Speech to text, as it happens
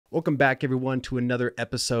Welcome back, everyone, to another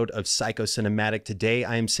episode of Psychocinematic. Today,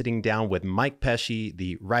 I am sitting down with Mike Pecci,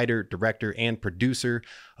 the writer, director, and producer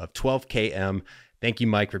of 12KM. Thank you,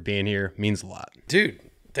 Mike, for being here. Means a lot. Dude,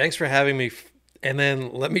 thanks for having me. And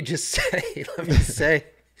then let me say,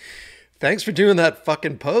 thanks for doing that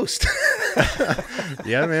fucking post.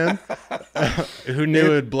 Yeah, man. Who knew it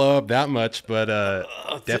would blow up that much, but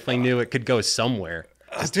definitely knew it could go somewhere.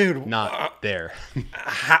 Dude, not there.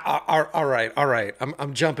 All right.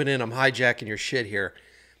 I'm jumping in. I'm hijacking your shit here.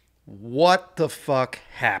 What the fuck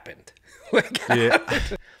happened?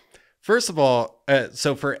 First of all,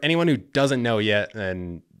 so for anyone who doesn't know yet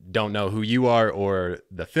and don't know who you are or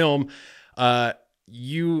the film,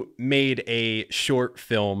 you made a short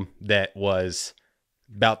film that was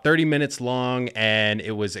about 30 minutes long, and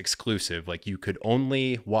it was exclusive. Like, you could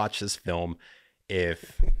only watch this film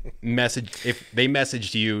if they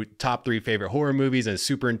messaged you top 3 favorite horror movies, and it's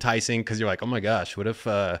super enticing because you're like, oh my gosh, what if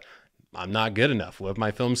I'm not good enough? What if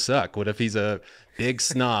my films suck? What if he's a big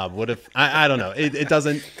snob? What if I don't know? It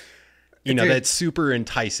doesn't, that's super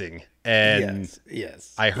enticing. And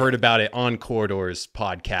yes, I heard about it on Corridor's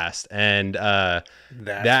podcast, and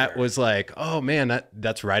that was like, oh man,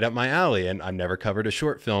 that's right up my alley. And I've never covered a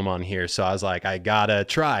short film on here, so I was like, I gotta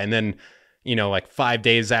try. And then, like 5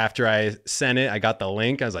 days after I sent it, I got the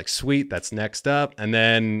link. I was like, sweet, that's next up. And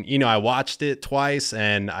then, I watched it twice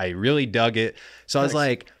and I really dug it. So I was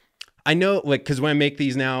like, I know, like, because when I make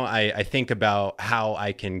these now, I think about how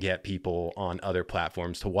I can get people on other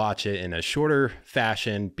platforms to watch it in a shorter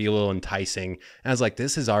fashion, be a little enticing. And I was like,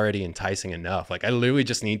 this is already enticing enough. Like, I literally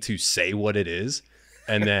just need to say what it is.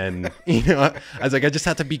 And then, I was like, I just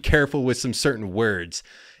have to be careful with some certain words.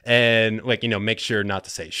 And like, make sure not to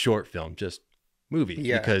say short film, just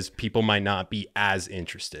movie, because people might not be as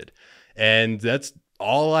interested. And that's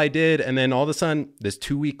all I did. And then all of a sudden, this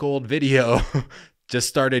 2-week-old video just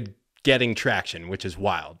started getting traction, which is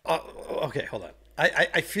wild. Okay, hold on.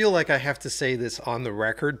 I feel like I have to say this on the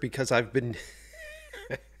record because I've been...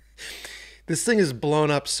 This thing is blown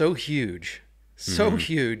up so huge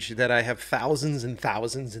that I have thousands and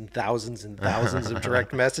thousands and thousands and thousands of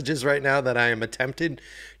direct messages right now that I am attempted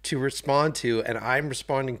to respond to, and I'm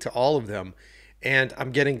responding to all of them. And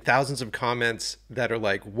I'm getting thousands of comments that are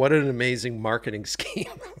like, what an amazing marketing scheme.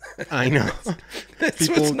 I know.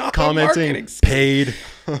 People not commenting, paid.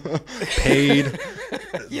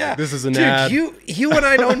 Yeah. This is an ad. You and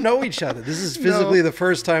I don't know each other. This is physically the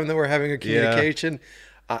first time that we're having a communication.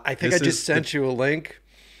 I think I just sent you a link.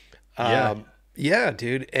 Yeah,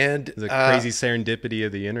 dude. And the crazy serendipity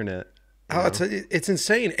of the internet. It's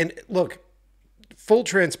insane. And look, full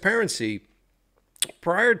transparency,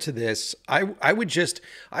 prior to this,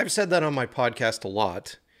 I've said that on my podcast a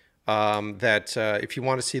lot, that if you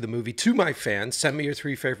want to see the movie, to my fans, send me your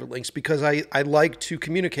 3 favorite links, because I like to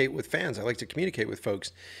communicate with fans. I like to communicate with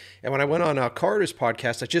folks. And when I went on Carter's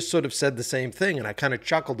podcast, I just sort of said the same thing, and I kind of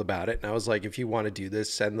chuckled about it. And I was like, if you want to do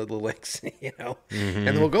this, send the links, and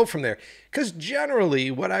then we'll go from there. Because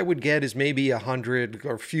generally what I would get is maybe 100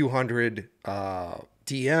 or a few hundred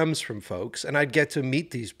DMs from folks, and I'd get to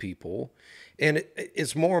meet these people. And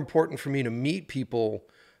it's more important for me to meet people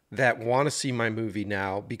that want to see my movie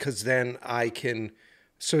now, because then I can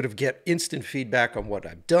sort of get instant feedback on what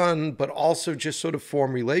I've done, but also just sort of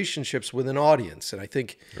form relationships with an audience. And I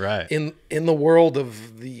think in the world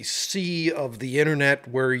of the sea of the internet,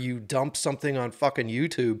 where you dump something on fucking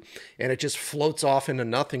YouTube and it just floats off into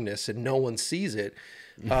nothingness and no one sees it,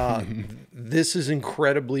 this is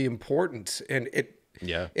incredibly important. And it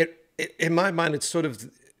in my mind, it's sort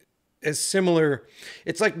of as similar.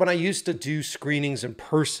 It's like when I used to do screenings in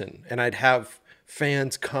person, and I'd have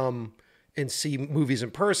fans come and see movies in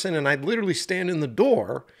person, and I'd literally stand in the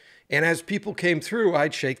door, and as people came through,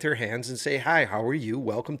 I'd shake their hands and say, hi, how are you?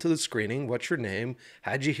 Welcome to the screening. What's your name?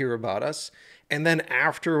 How'd you hear about us? And then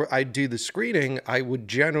after I do the screening, I would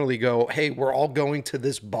generally go, hey, we're all going to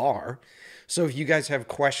this bar, so if you guys have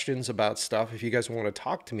questions about stuff, if you guys want to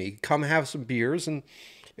talk to me, come have some beers and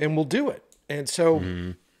we'll do it. And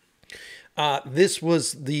so this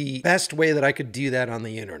was the best way that I could do that on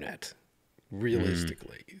the internet,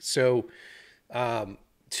 realistically. So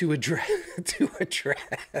to address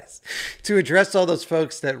all those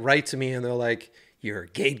folks that write to me and they're like, you're a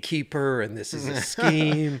gatekeeper and this is a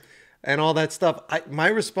scheme and all that stuff, my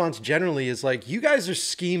response generally is like, you guys are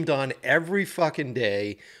schemed on every fucking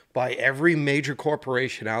day by every major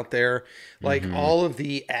corporation out there. Like all of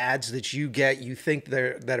the ads that you get, you think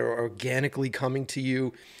that are organically coming to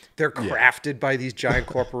you, they're crafted by these giant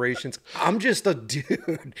corporations. I'm just a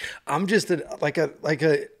dude. I'm just an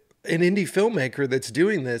indie filmmaker that's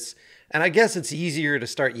doing this. And I guess it's easier to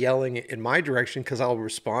start yelling in my direction because I'll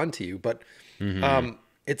respond to you. But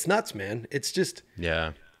it's nuts, man. It's just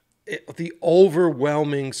the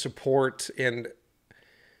overwhelming support and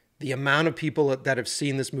the amount of people that have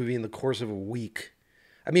seen this movie in the course of a week.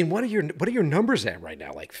 I mean, what are your numbers at right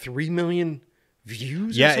now? Like 3 million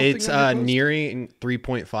views? Yeah, it's nearing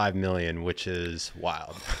 3.5 million, which is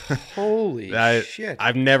wild. Holy shit.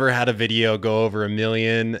 I've never had a video go over 1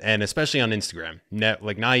 million, and especially on Instagram.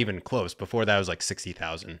 Like not even close. Before that was like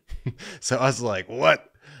 60,000. So I was like,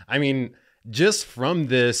 what? I mean, just from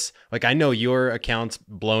this, like I know your account's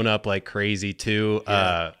blown up like crazy too.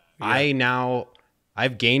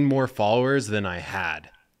 I've gained more followers than I had.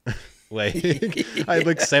 Like I had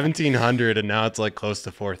like 1,700 and now it's like close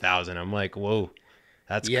to 4,000. I'm like, whoa,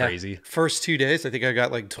 that's crazy. First 2 days, I think I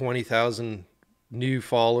got like 20,000 new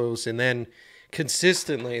follows. And then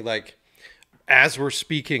consistently, like as we're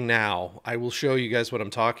speaking now, I will show you guys what I'm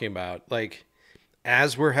talking about. Like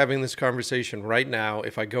as we're having this conversation right now,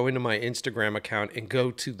 if I go into my Instagram account and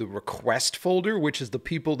go to the request folder, which is the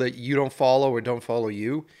people that you don't follow or don't follow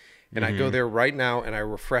you, and I go there right now and I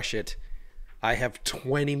refresh it, I have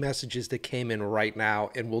 20 messages that came in right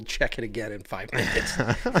now, and we'll check it again in 5 minutes.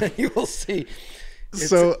 And you will see.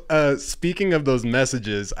 So speaking of those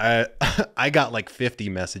messages, I got like 50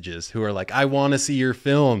 messages who are like, I want to see your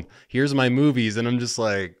film. Here's my movies. And I'm just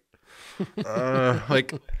like,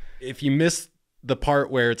 like if you miss the part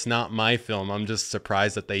where it's not my film, I'm just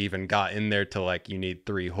surprised that they even got in there to like, you need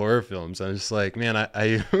 3 horror films. I'm just like, man,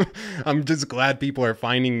 I'm just glad people are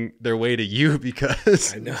finding their way to you, because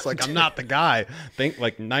it's like, I'm not the guy. Think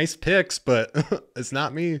like nice picks, but it's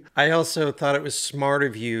not me. I also thought it was smart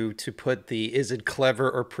of you to put the, is it clever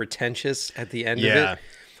or pretentious at the end of it?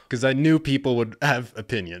 Because I knew people would have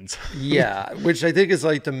opinions. Yeah, which I think is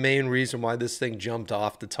like the main reason why this thing jumped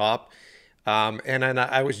off the top. And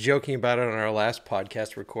I was joking about it on our last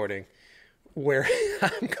podcast recording, where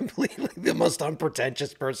I'm completely the most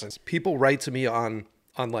unpretentious person. People write to me on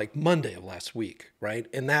like Monday of last week, right?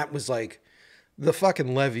 And that was like the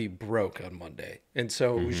fucking levee broke on Monday. And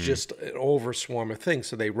so it was just an overswarm of things.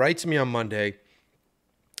 So they write to me on Monday,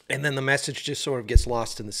 and then the message just sort of gets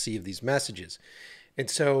lost in the sea of these messages. And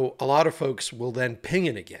so a lot of folks will then ping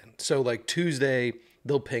it again. So like Tuesday,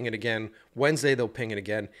 they'll ping it again. Wednesday, they'll ping it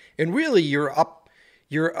again. And really, you're up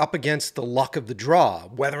against the luck of the draw,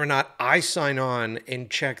 whether or not I sign on and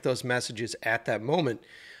check those messages at that moment.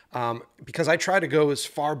 Because I try to go as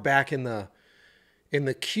far back in the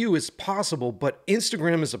queue as possible, but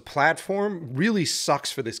Instagram as a platform really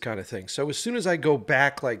sucks for this kind of thing. So as soon as I go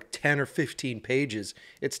back like 10 or 15 pages,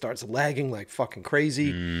 it starts lagging like fucking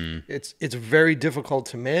crazy. It's very difficult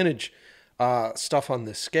to manage stuff on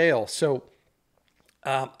this scale. So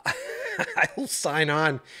I will sign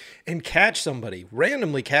on and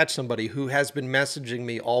randomly catch somebody who has been messaging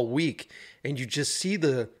me all week. And you just see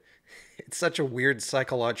it's such a weird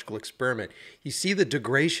psychological experiment. You see the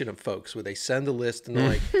degradation of folks where they send a list and they're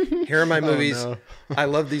like, here are my movies. No. I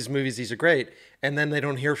love these movies. These are great. And then they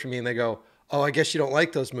don't hear from me and they go, oh, I guess you don't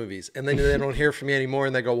like those movies. And then they don't hear from me anymore.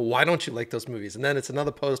 And they go, well, why don't you like those movies? And then it's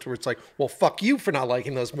another post where it's like, well, fuck you for not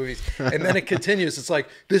liking those movies. And then it continues. It's like,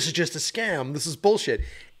 this is just a scam. This is bullshit.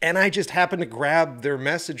 And I just happen to grab their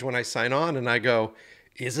message when I sign on and I go,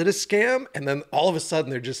 is it a scam? And then all of a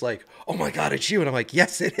sudden they're just like, oh my God, it's you. And I'm like,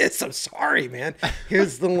 yes, it is. I'm sorry, man.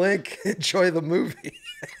 Here's the link. Enjoy the movie.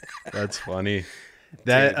 That's funny.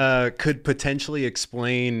 That could potentially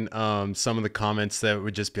explain some of the comments that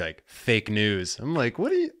would just be like fake news. I'm like,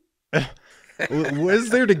 what is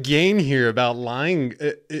there to gain here about lying?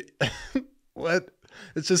 What?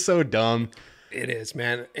 It's just so dumb. It is,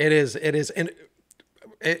 man. It is. And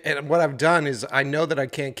what I've done is I know that I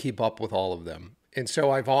can't keep up with all of them. And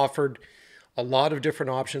so I've offered a lot of different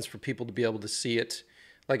options for people to be able to see it.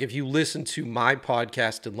 Like if you listen to my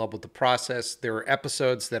podcast, In Love with the Process, there are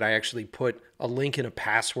episodes that I actually put a link and a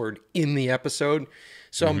password in the episode.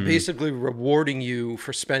 So I'm basically rewarding you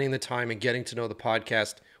for spending the time and getting to know the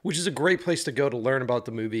podcast, which is a great place to go to learn about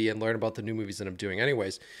the movie and learn about the new movies that I'm doing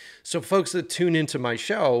anyways. So folks that tune into my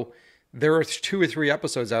show, there are 2 or 3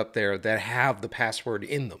 episodes out there that have the password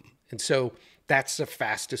in them. And so that's the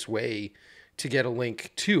fastest way to get a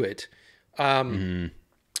link to it.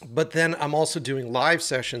 But then I'm also doing live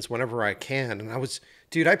sessions whenever I can. And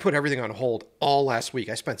I put everything on hold all last week.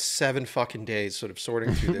 I spent 7 fucking days sort of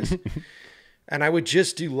sorting through this. And I would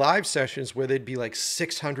just do live sessions where there'd be like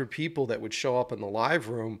 600 people that would show up in the live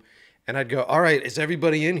room. And I'd go, all right, is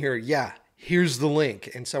everybody in here? Yeah, here's the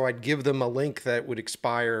link. And so I'd give them a link that would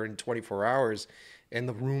expire in 24 hours and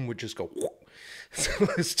the room would just go, whoop. So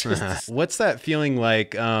it's just What's that feeling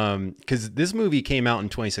like? Because this movie came out in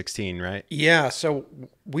 2016, right? yeah. So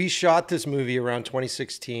we shot this movie around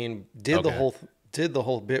 2016. Okay. Did the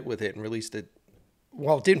whole bit with it and released it.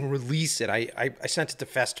 Well, didn't release it. I sent it to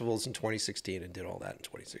festivals in 2016 and did all that in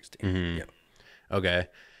 2016. Yeah. Okay.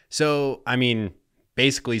 So, I mean,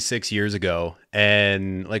 basically 6 years ago.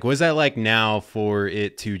 And like, was that like now for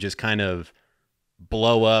it to just kind of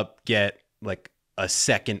blow up, get like a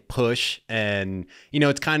second push? And,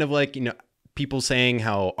 it's kind of like, people saying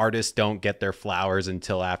how artists don't get their flowers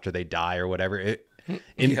until after they die or whatever.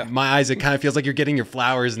 In my eyes, it kind of feels like you're getting your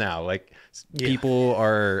flowers now. Like people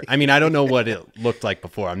are, I mean, I don't know what it looked like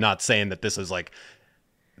before. I'm not saying that this is like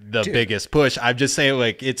the biggest push. I'm just saying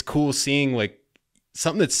like, it's cool seeing like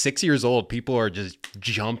something that's 6 years old. People are just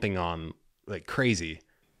jumping on like crazy.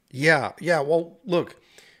 Yeah. Well, look,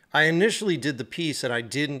 I initially did the piece and I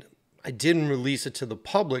didn't release it to the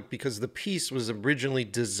public because the piece was originally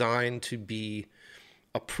designed to be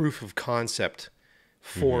a proof of concept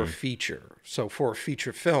for a feature. So for a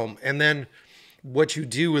feature film. And then what you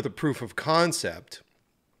do with a proof of concept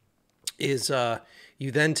is you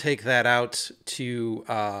then take that out to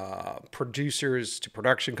producers, to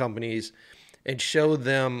production companies, and show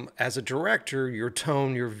them as a director your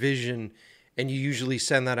tone, your vision, and you usually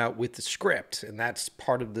send that out with the script. And that's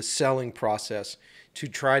part of the selling process to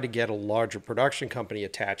try to get a larger production company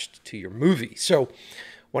attached to your movie. So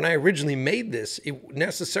when I originally made this, it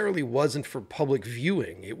necessarily wasn't for public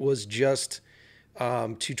viewing. It was just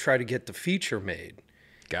to try to get the feature made.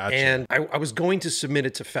 Gotcha. And I was going to submit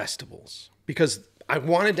it to festivals because I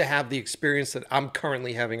wanted to have the experience that I'm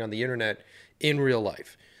currently having on the internet in real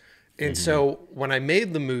life. And so when I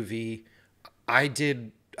made the movie, I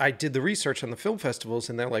did the research on the film festivals,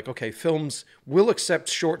 and they're like, okay, films will accept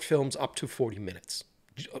short films up to 40 minutes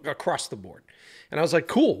across the board. And I was like,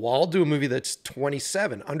 cool, well, I'll do a movie that's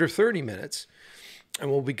 27, under 30 minutes, and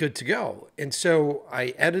we'll be good to go. And so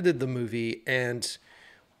I edited the movie, and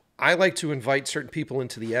I like to invite certain people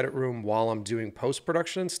into the edit room while I'm doing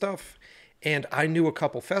post-production and stuff. And I knew a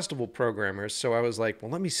couple festival programmers, so I was like, well,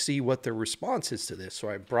 let me see what their response is to this. So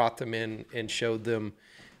I brought them in and showed them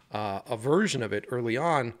a version of it early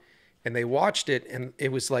on, and they watched it, and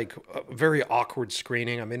it was like a very awkward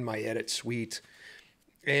screening. I'm in my edit suite,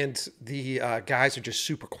 and the guys are just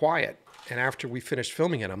super quiet. And after we finished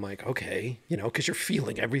filming it, I'm like, okay, because you're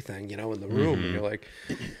feeling everything, in the room, and you're like,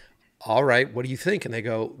 all right, what do you think? And they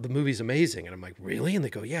go, the movie's amazing. And I'm like, really? And they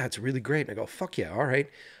go, yeah, it's really great. And I go, fuck yeah, all right.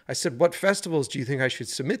 I said, what festivals do you think I should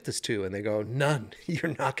submit this to? And they go, none.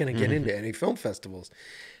 You're not going to get into any film festivals.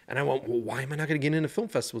 And I went, well, why am I not going to get into film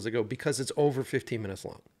festivals? They go, because it's over 15 minutes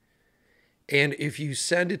long. And if you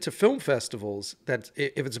send it to film festivals,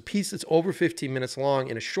 if it's a piece that's over 15 minutes long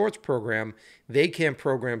in a shorts program, they can't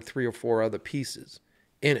program 3 or 4 other pieces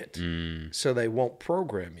in it. So they won't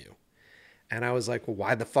program you. And I was like, well,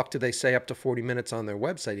 why the fuck do they say up to 40 minutes on their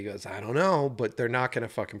website? He goes, I don't know, but they're not going to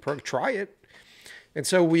fucking try it. And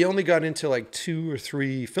so we only got into like 2 or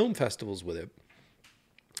 3 film festivals with it.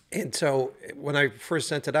 And so when I first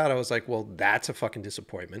sent it out, I was like, well, that's a fucking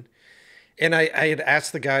disappointment. And I had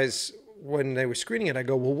asked the guys when they were screening it, I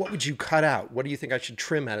go, well, what would you cut out? What do you think I should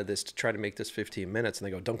trim out of this to try to make this 15 minutes? And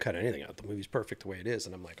they go, don't cut anything out. The movie's perfect the way it is.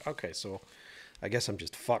 And I'm like, okay, so I guess I'm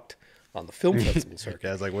just fucked on the film festival circuit.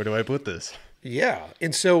 I was like, where do I put this? Yeah.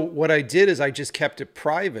 And so what I did is I just kept it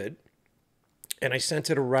private, and I sent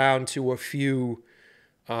it around to a few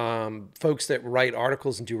folks that write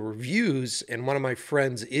articles and do reviews. And one of my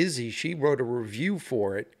friends, Izzy, she wrote a review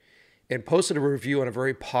for it and posted a review on a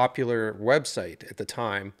very popular website at the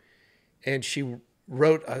time. And she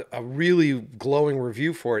wrote a really glowing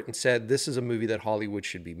review for it and said, this is a movie that Hollywood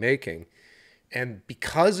should be making. And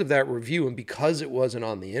because of that review, and because it wasn't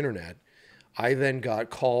on the internet, I then got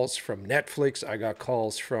calls from Netflix. I got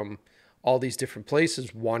calls from all these different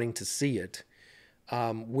places wanting to see it,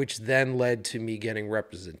 which then led to me getting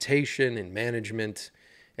representation and management.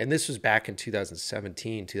 And this was back in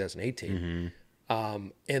 2017, 2018.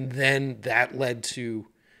 And then that led to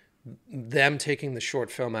them taking the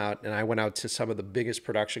short film out. And I went out to some of the biggest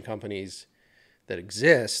production companies that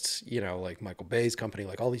exists, like Michael Bay's company,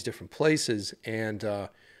 like all these different places. And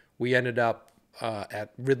we ended up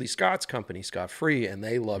at Ridley Scott's company, Scott Free, and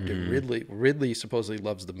they loved it. Ridley supposedly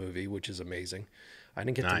loves the movie, which is amazing. I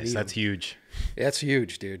didn't get to meet him. That's huge. That's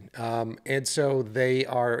huge, dude. And so they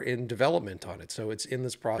are in development on it. So it's in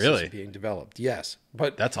this process of being developed. Yes.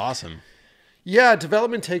 But that's awesome. Yeah,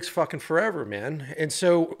 development takes fucking forever, man. And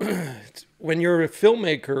so when you're a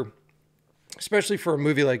filmmaker, especially for a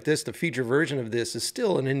movie like this, the feature version of this is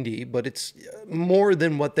still an indie, but it's more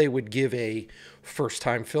than what they would give a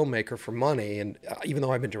first-time filmmaker for money. And even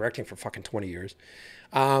though I've been directing for fucking 20 years.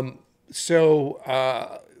 A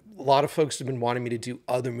lot of folks have been wanting me to do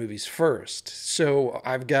other movies first. So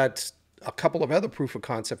I've got a couple of other proof of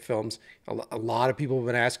concept films. A lot of people have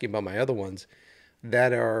been asking about my other ones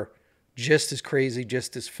that are just as crazy,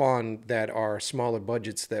 just as fun, that are smaller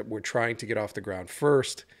budgets that we're trying to get off the ground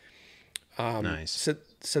first. Nice.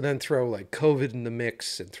 So then throw like COVID in the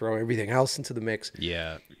mix and throw everything else into the mix.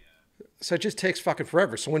 Yeah. So it just takes fucking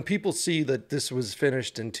forever. So when people see that this was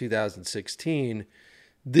finished in 2016,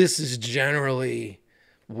 this is generally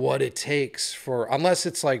what it takes for, unless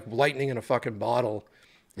it's like lightning in a fucking bottle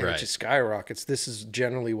and it just skyrockets. This is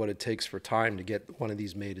generally what it takes for time to get one of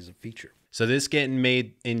these made as a feature. So this getting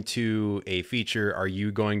made into a feature, are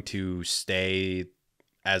you going to stay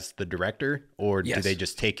as the director, or do they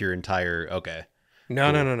just take your entire, okay.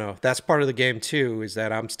 No. That's part of the game too, is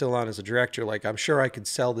that I'm still on as a director. Like, I'm sure I could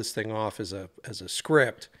sell this thing off as a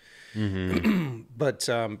script, but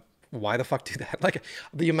why the fuck do that? Like,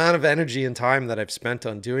 the amount of energy and time that I've spent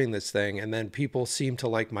on doing this thing, and then people seem to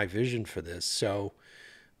like my vision for this. So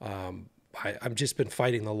I've just been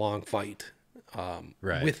fighting the long fight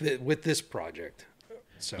with this project.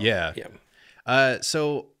 So yeah.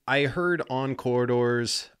 So I heard on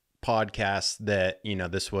Corridors podcast that, you know,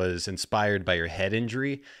 this was inspired by your head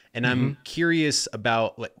injury, and I'm curious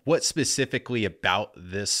about like what specifically about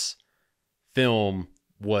this film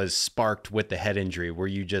was sparked with the head injury. Were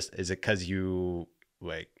you just, is it because you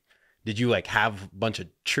like, did you like have a bunch of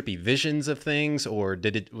trippy visions of things, or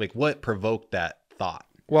did it like, what provoked that thought?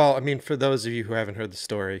 Well, I mean, for those of you who haven't heard the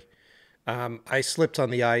story, I slipped on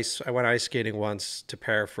the ice. I went ice skating once, to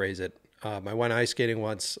paraphrase it. I went ice skating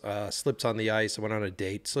once, slipped on the ice. I went on a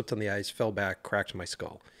date, slipped on the ice, fell back, cracked my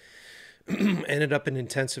skull. Ended up in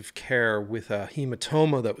intensive care with a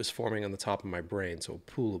hematoma that was forming on the top of my brain, so a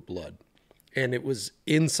pool of blood. And it was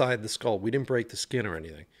inside the skull. We didn't break the skin or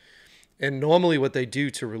anything. And normally what they do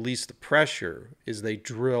to release the pressure is they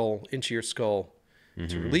drill into your skull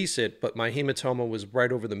to release it, but my hematoma was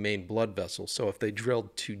right over the main blood vessel. So if they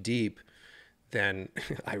drilled too deep, then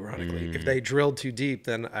ironically, if they drilled too deep,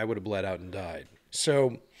 then I would have bled out and died.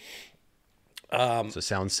 So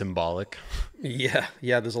sounds symbolic. Yeah,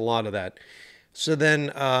 there's a lot of that. So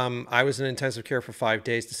then I was in intensive care for 5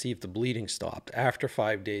 days to see if the bleeding stopped. After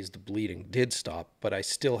 5 days, the bleeding did stop, but I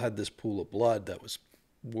still had this pool of blood that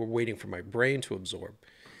we're waiting for my brain to absorb.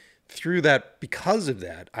 Through that, because of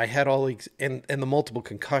that, I had all these, and the multiple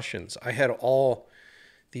concussions, I had all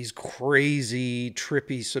these crazy,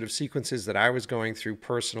 trippy sort of sequences that I was going through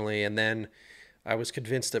personally. And then I was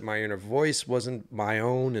convinced that my inner voice wasn't my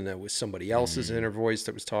own, and it was somebody else's inner voice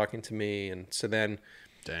that was talking to me. And so then,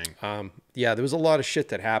 there was a lot of shit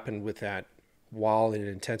that happened with that while in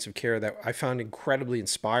intensive care that I found incredibly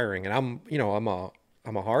inspiring. And I'm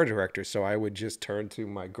a horror director, so I would just turn to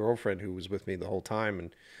my girlfriend who was with me the whole time,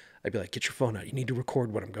 and I'd be like, get your phone out. You need to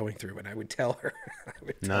record what I'm going through. And I would tell her.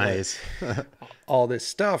 Nice. all this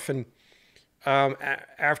stuff. And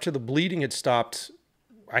after the bleeding had stopped,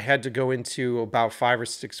 I had to go into about 5 or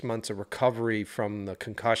 6 months of recovery from the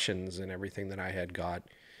concussions and everything that I had got.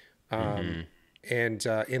 And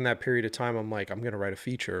in that period of time, I'm like, I'm going to write a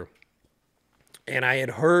feature. And I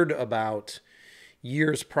had heard about,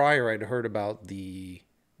 years prior, I'd heard about the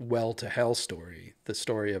Well to Hell story, the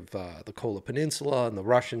story of the Kola Peninsula and the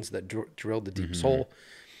Russians that drilled the deep hole.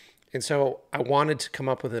 And so I wanted to come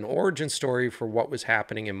up with an origin story for what was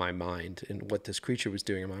happening in my mind and what this creature was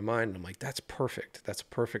doing in my mind. And I'm like, that's perfect. That's a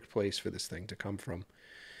perfect place for this thing to come from.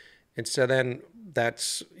 And so then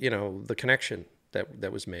that's, the connection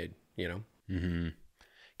that was made,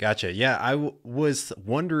 Gotcha. Yeah, I was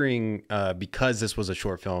wondering, because this was a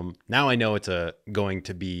short film, now I know it's going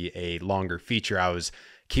to be a longer feature. I was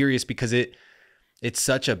curious because it's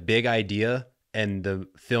such a big idea, and the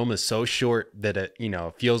film is so short that it,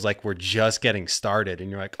 feels like we're just getting started, and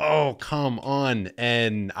you're like, oh, come on.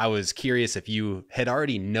 And I was curious if you had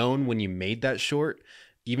already known when you made that short,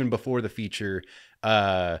 even before the feature,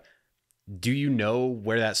 do you know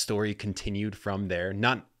where that story continued from there?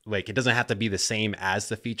 Not like, it doesn't have to be the same as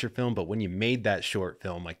the feature film, but when you made that short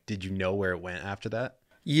film, like, did you know where it went after that?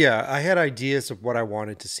 Yeah, I had ideas of what I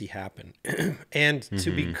wanted to see happen. And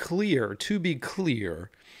to be clear,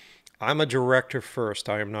 I'm a director first.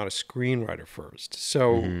 I am not a screenwriter first.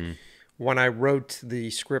 So when I wrote the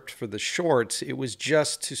script for the short, it was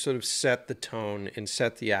just to sort of set the tone and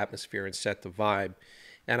set the atmosphere and set the vibe.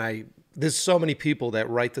 there's so many people that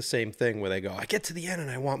write the same thing where they go, I get to the end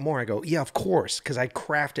and I want more. I go, yeah, of course, because I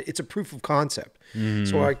craft it. It's a proof of concept.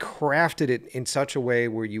 So I crafted it in such a way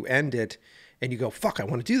where you end it and you go, fuck, I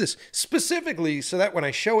want to do this specifically so that when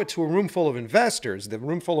I show it to a room full of investors, the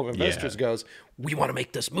room full of investors goes, we want to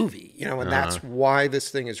make this movie, you know, and that's why this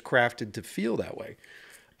thing is crafted to feel that way.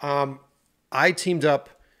 I teamed up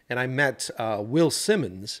and I met Will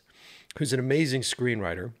Simmons, who's an amazing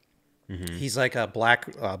screenwriter. He's like a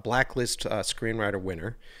blacklist screenwriter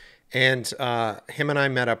winner. And him and I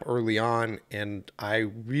met up early on, and I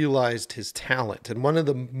realized his talent. And one of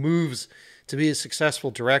the moves to be a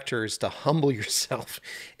successful director is to humble yourself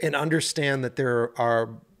and understand that there are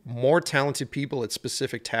more talented people at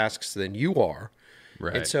specific tasks than you are.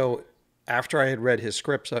 Right. And so after I had read his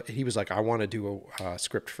scripts, he was like, I want to do a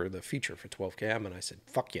script for the feature for 12 And I said,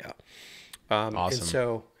 fuck yeah. Awesome. And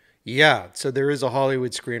so, yeah, so there is a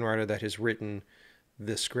Hollywood screenwriter that has written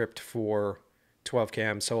the script for 12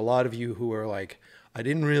 So a lot of you who are like, I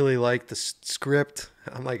didn't really like the script,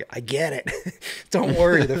 I'm like, I get it. Don't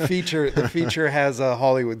worry. The feature has a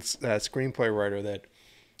Hollywood screenplay writer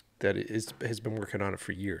that has been working on it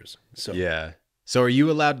for years. So yeah. So are you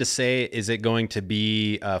allowed to say, is it going to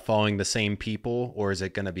be following the same people, or is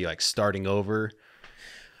it going to be like starting over?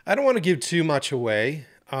 I don't want to give too much away.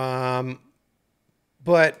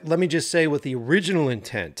 But let me just say what the original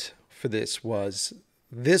intent for this was.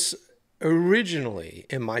 This originally,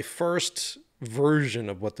 in my first version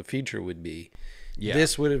of what the feature would be,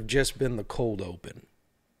 this would have just been the cold open.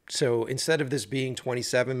 So instead of this being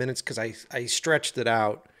 27 minutes, because I stretched it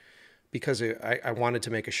out because I wanted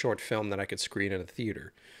to make a short film that I could screen in a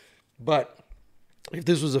theater. But if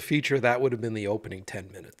this was a feature, that would have been the opening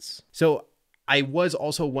 10 minutes. So I was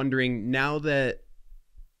also wondering, now that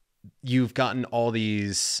you've gotten all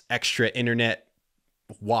these extra internet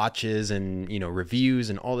watches and, you know,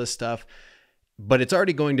 reviews and all this stuff, but it's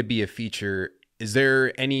already going to be a feature, is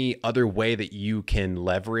there any other way that you can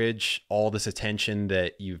leverage all this attention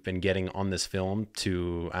that you've been getting on this film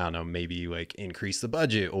to, I don't know, maybe like increase the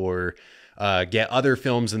budget or get other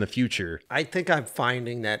films in the future? I think I'm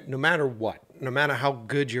finding that no matter what, no matter how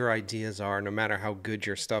good your ideas are, no matter how good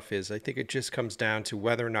your stuff is, I think it just comes down to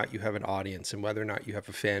whether or not you have an audience and whether or not you have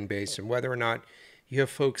a fan base and whether or not you have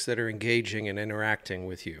folks that are engaging and interacting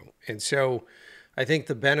with you. And so I think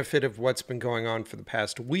the benefit of what's been going on for the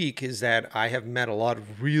past week is that I have met a lot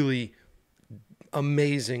of really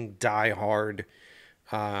amazing, diehard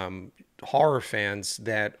horror fans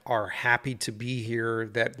that are happy to be here,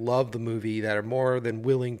 that love the movie, that are more than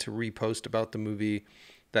willing to repost about the movie,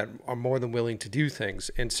 that are more than willing to do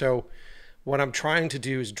things. And so what I'm trying to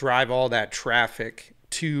do is drive all that traffic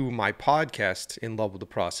to my podcast, In Love with the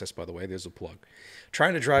Process, by the way, there's a plug.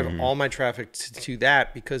 Trying to drive all my traffic to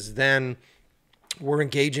that, because then we're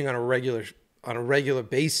engaging on a regular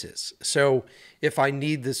basis. So if I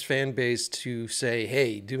need this fan base to say,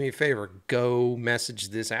 hey, do me a favor, go message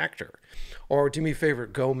this actor, or do me a favor,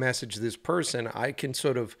 go message this person, I can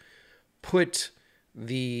sort of put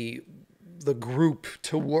the group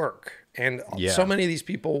to work. And so many of these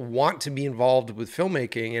people want to be involved with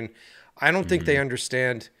filmmaking, and I don't think they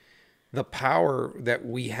understand the power that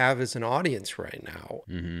we have as an audience right now.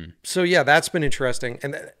 So yeah, that's been interesting.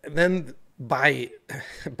 And then by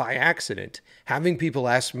accident, having people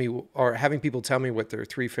ask me, or having people tell me what their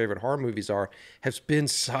 3 favorite horror movies are, has been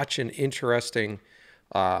such an interesting,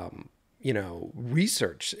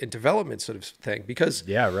 research and development sort of thing, because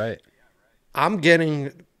I'm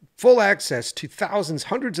getting full access to thousands,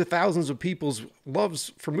 hundreds of thousands of people's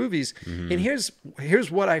loves for movies. And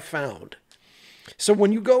here's what I found. So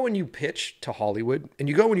when you go and you pitch to Hollywood, and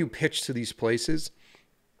you go and you pitch to these places,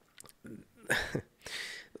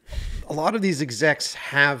 a lot of these execs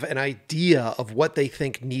have an idea of what they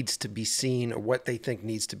think needs to be seen or what they think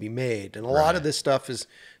needs to be made. And a lot of this stuff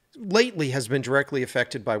lately has been directly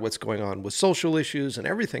affected by what's going on with social issues and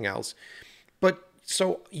everything else. But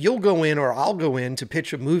so you'll go in, or I'll go in to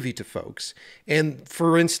pitch a movie to folks. And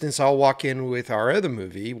for instance, I'll walk in with our other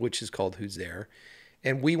movie, which is called Who's There?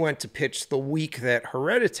 And we went to pitch the week that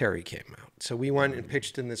Hereditary came out. So we went and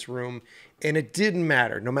pitched in this room, and it didn't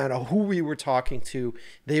matter. No matter who we were talking to,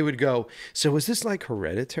 they would go, so is this like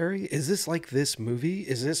Hereditary? Is this like this movie?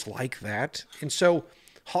 Is this like that? And so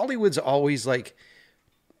Hollywood's always like,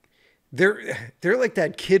 they're like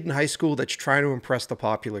that kid in high school that's trying to impress the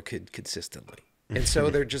popular kid consistently. And so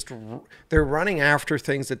they're running after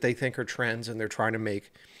things that they think are trends, and they're trying to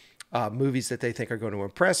make movies that they think are going to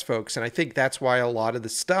impress folks. And I think that's why a lot of the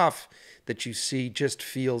stuff that you see just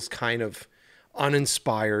feels kind of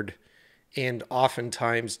uninspired and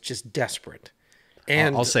oftentimes just desperate.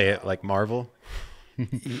 And I'll say it like Marvel.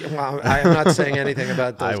 Well, I am not saying anything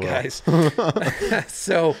about those will. guys.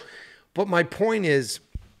 So, but my point is,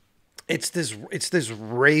 it's this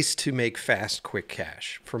race to make fast, quick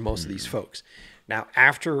cash for most of these folks. Now,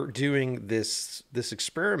 after doing this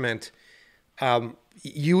experiment,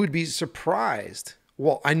 you would be surprised.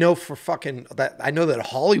 Well, I know that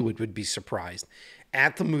Hollywood would be surprised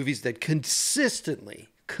at the movies that consistently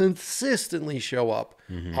show up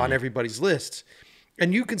on everybody's lists.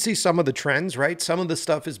 And you can see some of the trends, right? Some of the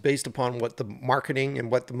stuff is based upon what the marketing and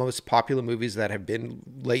what the most popular movies that have been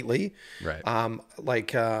lately. Right.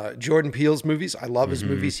 Like Jordan Peele's movies. I love his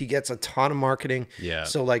movies. He gets a ton of marketing. Yeah.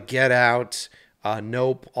 So like Get Out,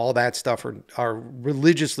 Nope, all that stuff are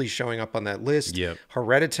religiously showing up on that list. Yep.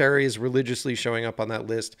 Hereditary is religiously showing up on that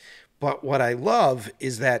list. But what I love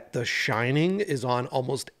is that The Shining is on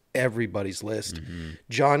almost everybody's list.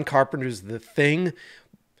 John Carpenter's The Thing.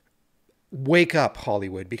 Wake up,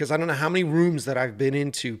 Hollywood, because I don't know how many rooms that I've been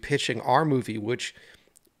into pitching our movie, which,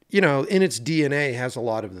 in its DNA has a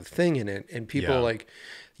lot of The Thing in it. And people are like,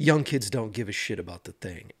 young kids don't give a shit about The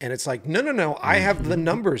Thing. And it's like, no. I have the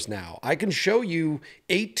numbers now. I can show you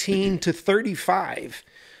 18 to 35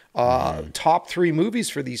 top 3 movies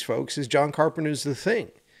for these folks is John Carpenter's The Thing.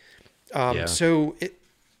 So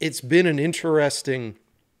it's been an interesting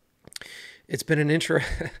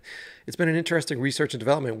research and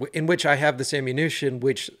development in which I have this ammunition,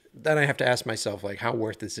 which then I have to ask myself, like, how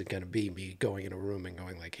worth is it going to be me going in a room and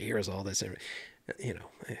going like, here's all this,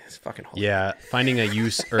 it's fucking hard. Yeah. Finding a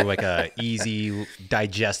use or like a easy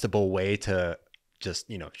digestible way to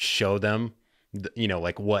just, show them,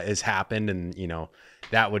 like what has happened. And,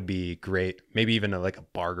 that would be great. Maybe even like a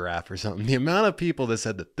bar graph or something. The amount of people that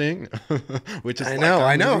said The Thing, which is I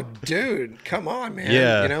know, dude, come on, man.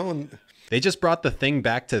 Yeah. They just brought The Thing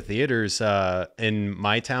back to theaters in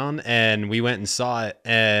my town, and we went and saw it,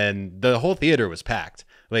 and the whole theater was packed.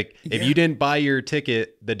 Like, if you didn't buy your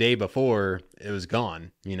ticket the day before, it was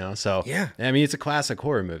gone, So, yeah. I mean, it's a classic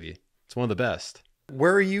horror movie. It's one of the best.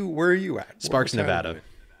 Where are you at? Sparks, Nevada.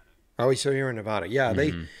 Oh, so you're in Nevada. Yeah,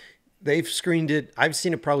 they've screened it. I've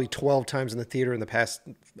seen it probably 12 times in the theater in the past,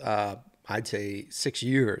 I'd say 6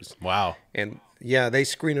 years. Wow. And yeah, they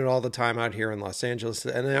screen it all the time out here in Los Angeles,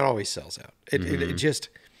 and it always sells out.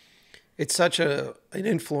 It's such an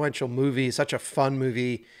influential movie, such a fun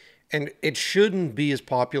movie, and it shouldn't be as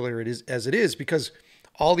popular as it is because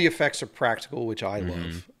all the effects are practical, which I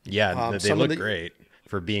love. Yeah, they look great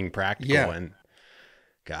for being practical. Yeah. And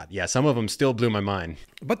God, yeah, some of them still blew my mind.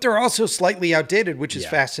 But they're also slightly outdated, which is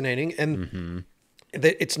fascinating. And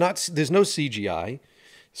there's no CGI,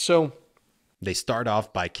 so. They start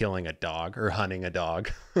off by killing a dog or hunting a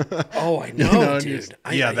dog. Oh, I know, dude.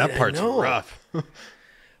 That part's rough.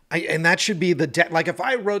 And that should be like if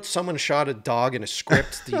I wrote someone shot a dog in a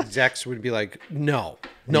script, the execs would be like, no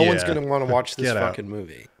one's going to want to watch this fucking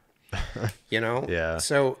movie. Yeah.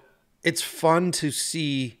 So it's fun to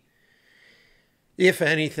see. If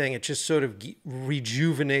anything, it just sort of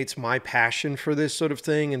rejuvenates my passion for this sort of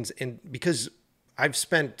thing. And because I've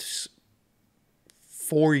spent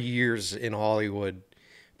 4 years in Hollywood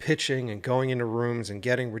pitching and going into rooms and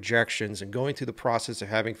getting rejections and going through the process of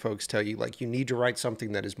having folks tell you, like, you need to write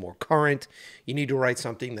something that is more current. You need to write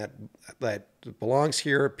something that belongs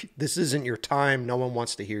here. This isn't your time. No one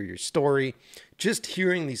wants to hear your story. Just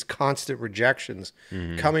hearing these constant rejections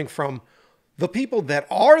coming from the people that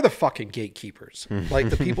are the fucking gatekeepers, like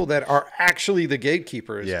the people that are actually the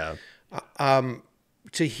gatekeepers. Yeah.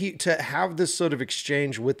 To have this sort of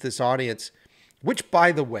exchange with this audience, which,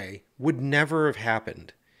 by the way, would never have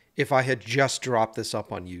happened if I had just dropped this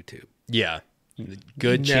up on YouTube. Yeah.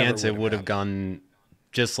 Good chance it would have gone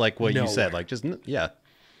just like what you said. Like, just, nowhere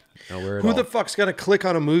at all. Who the fuck's going to click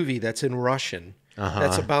on a movie that's in Russian?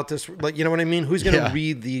 That's about this, like, you know what I mean? Who's going to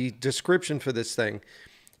read the description for this thing?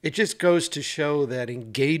 It just goes to show that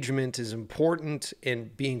engagement is important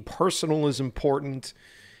and being personal is important.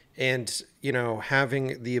 And,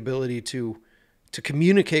 having the ability to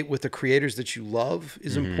communicate with the creators that you love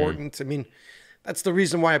is important. I mean, that's the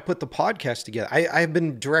reason why I put the podcast together. I've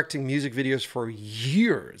been directing music videos for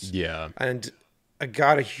years. Yeah. And I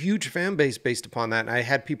got a huge fan base based upon that. And I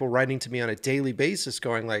had people writing to me on a daily basis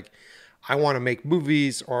going like, I want to make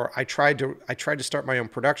movies, or I tried to start my own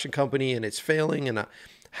production company and it's failing. And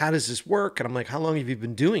how does this work? And I'm like, how long have you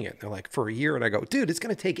been doing it? And they're like, for a year. And I go, dude, it's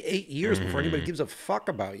going to take 8 years before anybody gives a fuck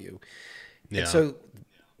about you. Yeah. And so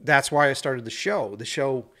that's why I started the show. The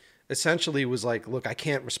show essentially was like, look, I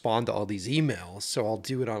can't respond to all these emails, so I'll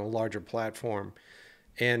do it on a larger platform.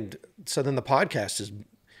 And so then the podcast is,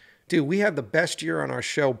 dude, we had the best year on our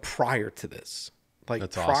show prior to this. Like,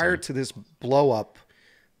 that's prior to this blow up,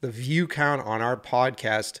 the view count on our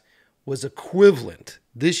podcast was equivalent.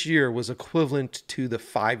 This year was equivalent to the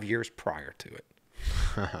 5 years prior to it.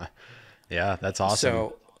 Yeah, that's awesome.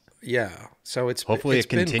 So, yeah. So hopefully it's it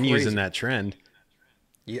continues been in that trend.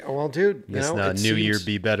 Yeah, well, dude, This new year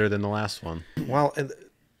be better than the last one. Well, and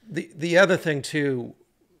the other thing too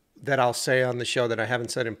that I'll say on the show that I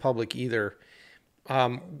haven't said in public either,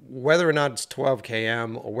 whether or not it's 12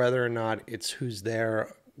 km or whether or not it's Who's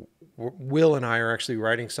There, Will and I are actually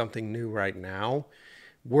writing something new right now.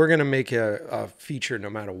 We're going to make a feature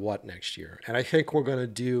no matter what next year. And I think we're going to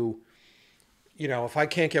do, if I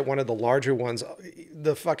can't get one of the larger ones,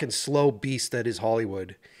 the fucking slow beast that is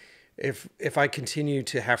Hollywood, if I continue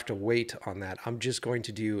to have to wait on that, I'm just going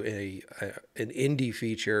to do an indie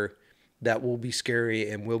feature that will be scary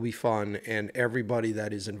and will be fun. And everybody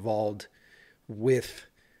that is involved with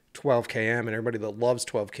 12 km and everybody that loves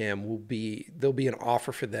 12 km there'll be an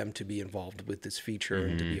offer for them to be involved with this feature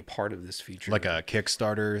and to be a part of this feature. Like a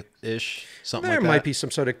Kickstarter-ish, something There like that? might be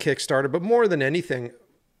some sort of Kickstarter, but more than anything,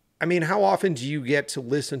 I mean, how often do you get to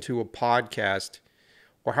listen to a podcast,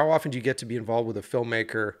 or how often do you get to be involved with a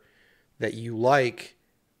filmmaker that you like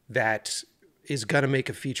that is going to make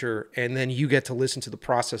a feature, and then you get to listen to the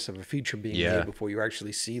process of a feature being made before you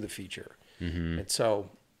actually see the feature? And so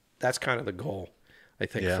that's kind of the goal, I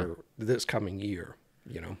think, for this coming year,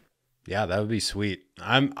 Yeah, that would be sweet.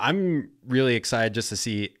 I'm really excited just to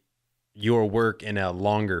see your work in a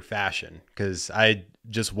longer fashion, because I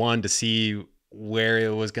just wanted to see where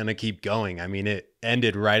it was going to keep going. I mean, it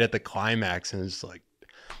ended right at the climax, and it's like,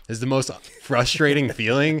 it's the most frustrating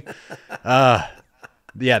feeling.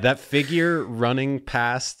 Yeah, that figure running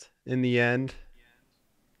past in the end.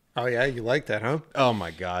 Oh yeah, you like that, huh? Oh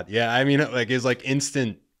my God. Yeah, I mean, like, it's like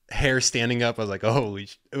instant hair standing up. I was like, holy,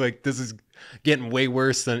 like, this is getting way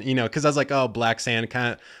worse than, because I was like, oh, Black Sand,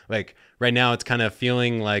 kind of like right now it's kind of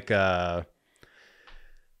feeling like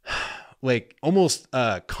almost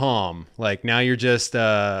calm. Like now you're just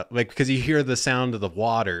like, because you hear the sound of the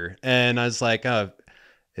water, and I was like,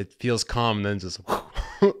 it feels calm, and then just I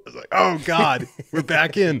was like, oh God, we're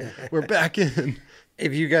back in. We're back in.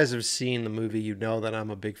 If you guys have seen the movie, you know that I'm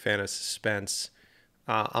a big fan of suspense.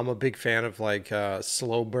 I'm a big fan of like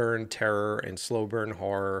slow burn terror and slow burn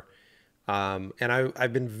horror. And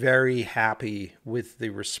I've been very happy with the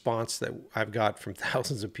response that I've got from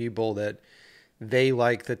thousands of people that they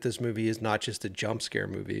like that this movie is not just a jump scare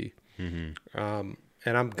movie. And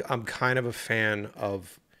I'm kind of a fan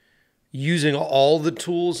of using all the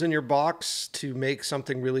tools in your box to make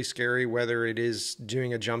something really scary, whether it is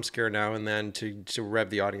doing a jump scare now and then to rev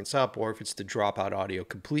the audience up, or if it's to drop out audio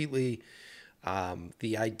completely.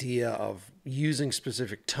 The idea of using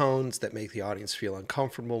specific tones that make the audience feel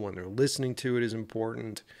uncomfortable when they're listening to it is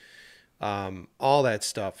important. All that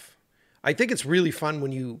stuff. I think it's really fun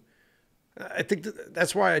when I think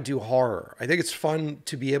that's why I do horror. I think it's fun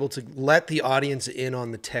to be able to let the audience in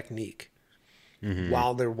on the technique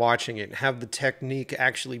while they're watching it, and have the technique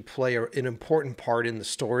actually play an important part in the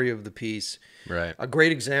story of the piece. Right. A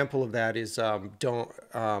great example of that is oh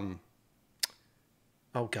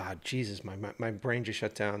God, Jesus, my brain just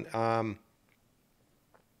shut down.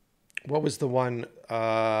 What was the one?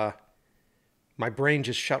 My brain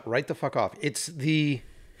just shut right the fuck off. It's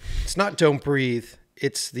not Don't Breathe.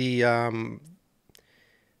 It's the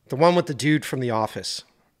one with the dude from The Office.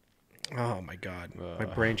 Oh my God, my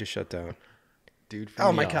brain just shut down. Dude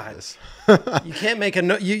from The Office. You can't make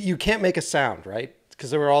you can't make a sound, right?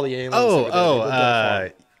 Because there were all the aliens.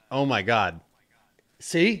 Oh my God.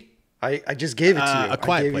 See? I just gave it to you. A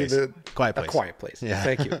Quiet Place. Quiet Place. A Quiet Place. Yeah.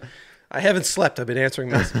 Thank you. I haven't slept. I've been answering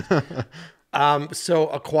messages. So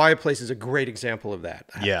A Quiet Place is a great example of that.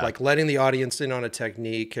 Yeah. Like letting the audience in on a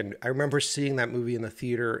technique. And I remember seeing that movie in the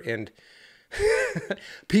theater, and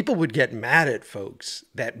people would get mad at folks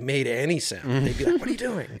that made any sound. They'd be like, what are you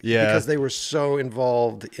doing? Yeah. Because they were so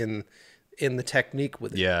involved in the technique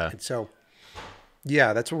with it. Yeah. And so,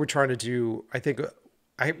 yeah, that's what we're trying to do. I think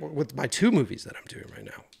with my two movies that I'm doing right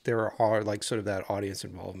now, there are like sort of that audience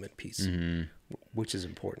involvement piece, which is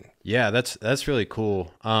important. Yeah, that's really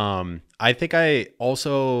cool. I think I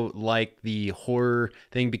also like the horror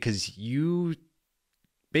thing because you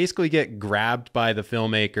basically get grabbed by the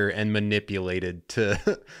filmmaker and manipulated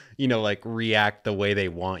to, like react the way they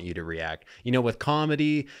want you to react. With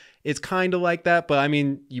comedy, it's kind of like that, but I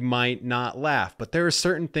mean, you might not laugh, but there are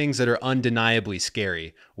certain things that are undeniably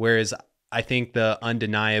scary. Whereas I think the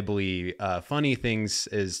undeniably funny things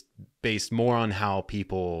is based more on how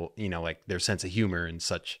people, like their sense of humor and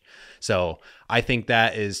such. So I think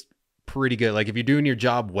that is pretty good. Like if you're doing your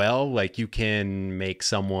job well, like you can make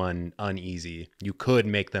someone uneasy. You could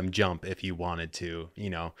make them jump if you wanted to, you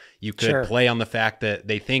know. You could Sure. play on the fact that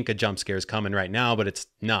they think a jump scare is coming right now, but it's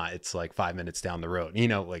not. It's like 5 minutes down the road. You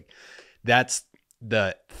know, like that's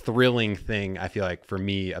the thrilling thing I feel like for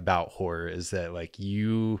me about horror is that like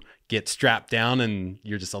you get strapped down and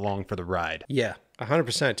you're just along for the ride. Yeah,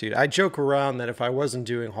 100%, dude. I joke around that if I wasn't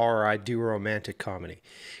doing horror, I'd do romantic comedy,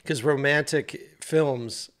 because romantic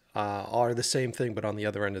films are the same thing, but on the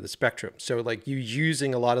other end of the spectrum. So like you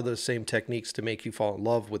using a lot of those same techniques to make you fall in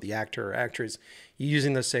love with the actor or actress, you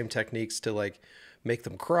using those same techniques to like make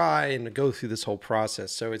them cry and to go through this whole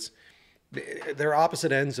process. So they're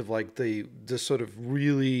opposite ends of like the sort of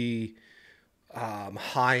really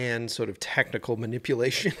high-end sort of technical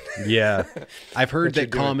manipulation. Yeah. I've heard that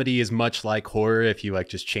comedy is much like horror. If you like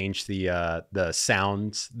just change the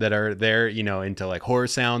sounds that are there, you know, into like horror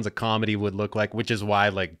sounds, a comedy would look like, which is why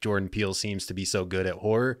like Jordan Peele seems to be so good at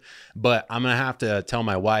horror. But I'm going to have to tell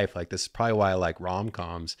my wife, like, this is probably why I like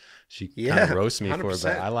rom-coms. She kind of roasts me 100%. For it,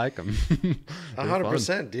 but I like them.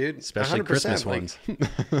 100%, dude. Especially 100%, Christmas like, ones.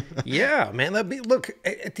 Yeah, man. Look,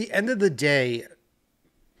 at the end of the day,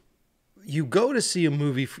 you go to see a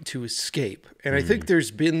movie to escape. And I think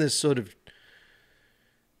there's been this sort of,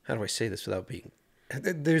 how do I say this without being,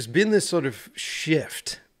 there's been this sort of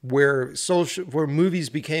shift where movies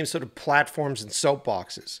became sort of platforms and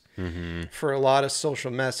soapboxes for a lot of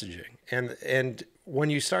social messaging. And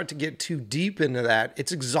when you start to get too deep into that,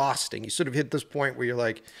 it's exhausting. You sort of hit this point where you're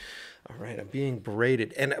like, all right, I'm being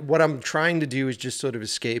berated. And what I'm trying to do is just sort of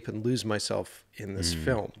escape and lose myself in this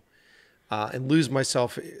film. And lose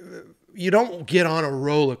myself. You don't get on a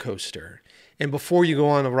roller coaster, and before you go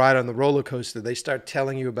on a ride on the roller coaster, they start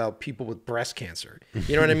telling you about people with breast cancer.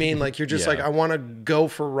 You know what I mean? Like you're just like, I want to go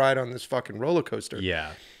for a ride on this fucking roller coaster.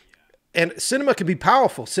 Yeah. And cinema can be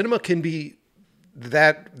powerful. Cinema can be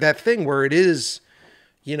that thing where it is,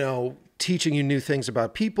 you know, teaching you new things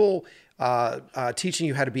about people, teaching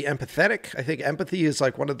you how to be empathetic. I think empathy is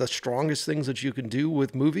like one of the strongest things that you can do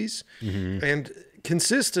with movies. And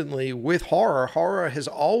consistently with horror has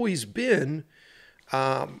always been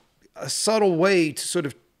a subtle way to sort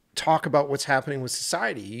of talk about what's happening with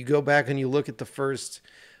society. You go back and you look at the first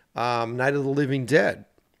Night of the Living Dead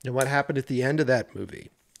and what happened at the end of that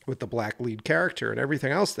movie with the black lead character and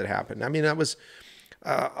everything else that happened. I mean, that was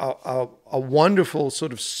a wonderful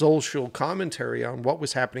sort of social commentary on what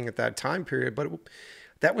was happening at that time period, but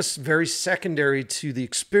that was very secondary to the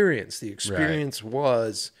experience. The experience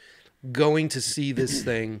was going to see this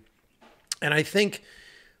thing. And I think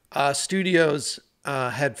studios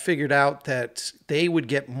had figured out that they would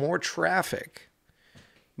get more traffic.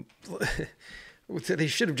 They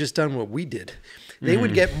should have just done what we did. They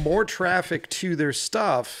would get more traffic to their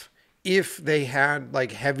stuff if they had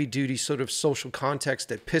like heavy duty sort of social context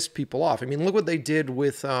that pissed people off. I mean, look what they did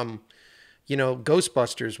with, you know,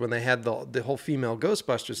 Ghostbusters when they had the whole female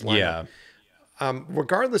Ghostbusters lineup. Yeah.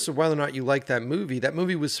 Regardless of whether or not you like that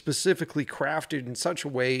movie was specifically crafted in such a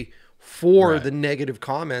way for the negative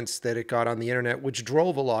comments that it got on the internet, which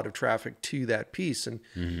drove a lot of traffic to that piece. And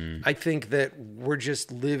I think that we're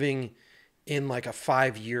just living in like a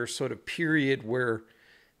 5-year sort of period where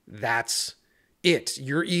that's it.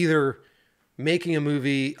 You're either making a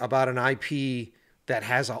movie about an IP that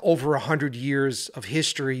has over 100 years of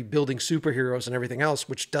history building superheroes and everything else,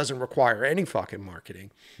 which doesn't require any fucking marketing.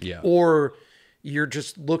 Yeah. Or you're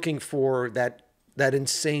just looking for that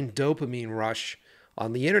insane dopamine rush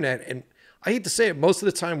on the internet. And I hate to say it, most of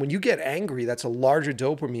the time when you get angry, that's a larger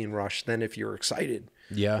dopamine rush than if you're excited.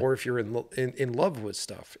 Yeah. Or if you're in love with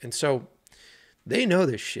stuff. And so they know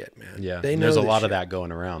this shit, man. Yeah. They know there's a this lot shit. of that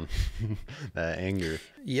going around. That anger.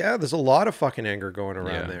 Yeah, there's a lot of fucking anger going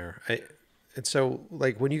around there. And so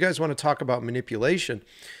like when you guys want to talk about manipulation,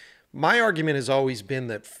 my argument has always been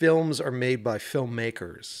that films are made by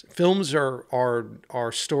filmmakers. Films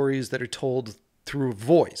are stories that are told through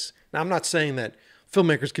voice. Now, I'm not saying that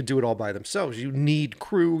filmmakers could do it all by themselves. You need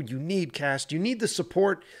crew, you need cast, you need the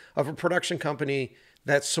support of a production company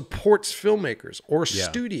that supports filmmakers or a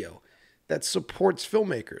studio that supports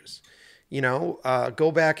filmmakers. You know,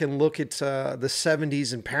 go back and look at the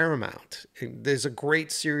 70s in Paramount. There's a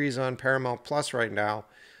great series on Paramount Plus right now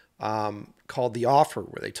called The Offer,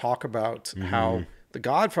 where they talk about how The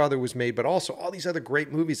Godfather was made, but also all these other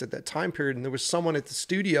great movies at that time period. And there was someone at the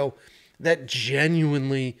studio that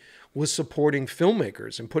genuinely was supporting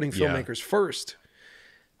filmmakers and putting filmmakers first.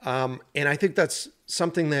 And I think that's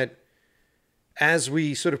something that as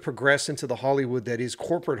we sort of progress into the Hollywood that is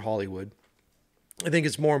corporate Hollywood, I think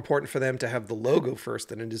it's more important for them to have the logo first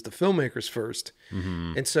than it is the filmmakers first.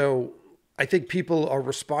 And so I think people are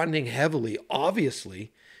responding heavily,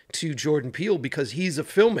 obviously, to Jordan Peele because he's a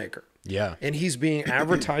filmmaker. Yeah. And he's being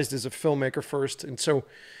advertised as a filmmaker first. And so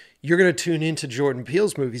you're going to tune into Jordan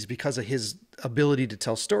Peele's movies because of his ability to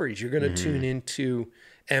tell stories. You're going to tune into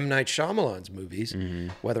M. Night Shyamalan's movies,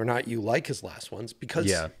 whether or not you like his last ones,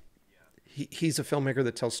 because he's a filmmaker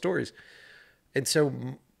that tells stories. And so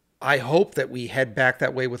I hope that we head back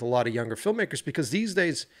that way with a lot of younger filmmakers, because these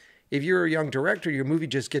days, if you're a young director, your movie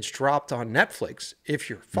just gets dropped on Netflix. If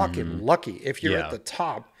you're fucking lucky, if you're at the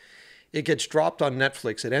top, it gets dropped on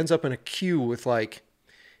Netflix. It ends up in a queue with, like,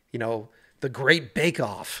 you know, The Great Bake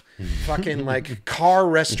Off, fucking like car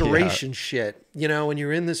restoration shit, you know, and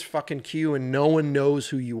you're in this fucking queue and no one knows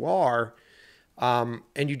who you are.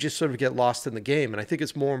 And you just sort of get lost in the game. And I think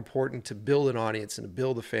it's more important to build an audience and to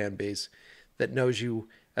build a fan base that knows you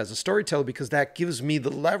as a storyteller, because that gives me the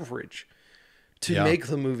leverage to make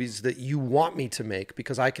the movies that you want me to make,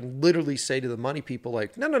 because I can literally say to the money people,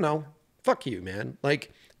 like, no, fuck you, man.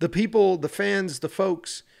 Like, the people, the fans, the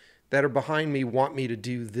folks that are behind me want me to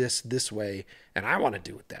do this way, and I want to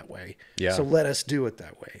do it that way. Yeah. So let us do it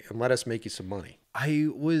that way, and let us make you some money. I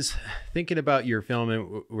was thinking about your film,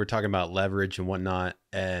 and we're talking about leverage and whatnot,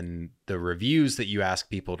 and the reviews that you ask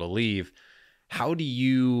people to leave. How do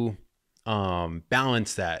you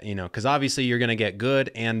balance that? You know, because obviously you're going to get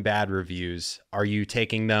good and bad reviews. Are you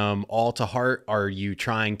taking them all to heart? Are you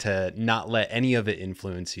trying to not let any of it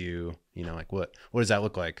influence you? You know, like what does that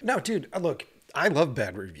look like? No, dude, look, I love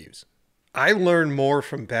bad reviews. I learn more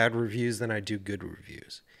from bad reviews than I do good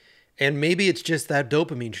reviews. And maybe it's just that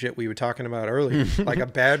dopamine shit we were talking about earlier. Like, a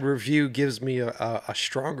bad review gives me a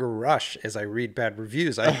stronger rush as I read bad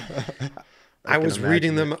reviews. I was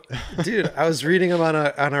reading them, dude. I was reading them on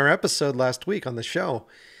our episode last week on the show.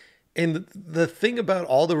 And the thing about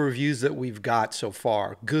all the reviews that we've got so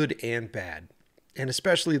far, good and bad, and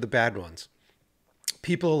especially the bad ones,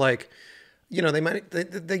 people like, you know,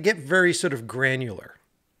 they get very sort of granular,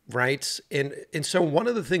 right? And so one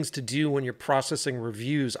of the things to do when you're processing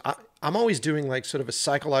reviews, I'm always doing like sort of a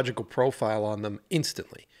psychological profile on them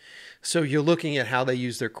instantly. So you're looking at how they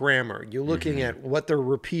use their grammar. You're looking at what they're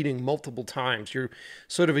repeating multiple times. You're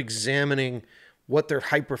sort of examining what they're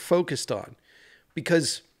hyper-focused on,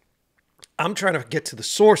 because I'm trying to get to the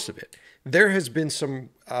source of it. There has been some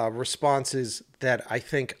responses that I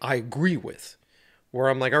think I agree with, where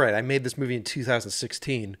I'm like, all right, I made this movie in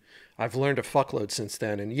 2016. I've learned a fuckload since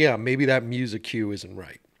then. And yeah, maybe that music cue isn't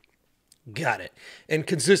right. Got it. And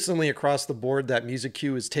consistently across the board, that music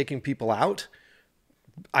cue is taking people out.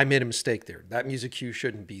 I made a mistake there. That music cue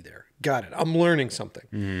shouldn't be there. Got it. I'm learning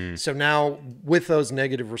something. So now with those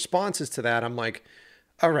negative responses to that, I'm like,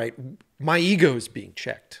 all right, my ego is being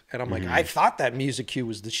checked. And I'm like, I thought that music cue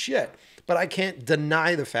was the shit, but I can't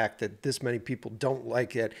deny the fact that this many people don't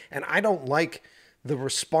like it. And I don't like the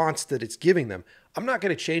response that it's giving them. I'm not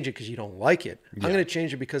going to change it because you don't like it. I'm going to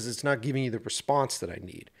change it because it's not giving you the response that I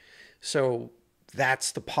need. So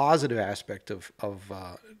that's the positive aspect of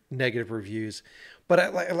negative reviews.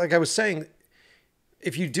 But like I was saying,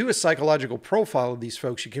 if you do a psychological profile of these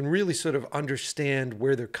folks, you can really sort of understand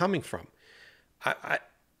where they're coming from.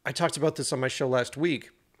 I talked about this on my show last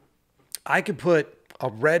week. I could put a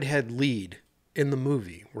redhead lead in the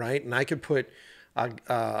movie, right? And I could put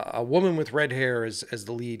a woman with red hair as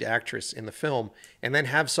the lead actress in the film, and then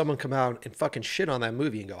have someone come out and fucking shit on that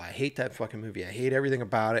movie and go, I hate that fucking movie. I hate everything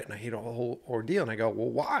about it, and I hate the whole ordeal. And I go, well,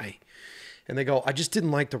 why? And they go, I just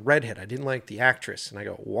didn't like the redhead. I didn't like the actress. And I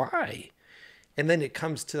go, why? And then it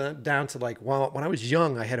comes down to like, well, when I was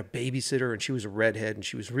young, I had a babysitter and she was a redhead and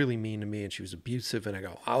she was really mean to me and she was abusive. And I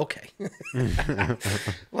go, oh, okay.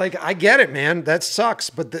 Like, I get it, man. That sucks.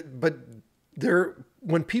 But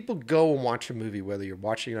when people go and watch a movie, whether you're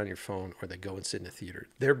watching it on your phone or they go and sit in a theater,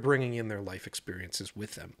 they're bringing in their life experiences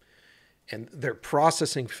with them. And they're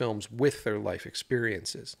processing films with their life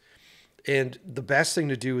experiences. And the best thing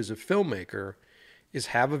to do as a filmmaker is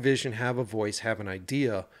have a vision, have a voice, have an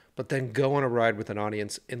idea, but then go on a ride with an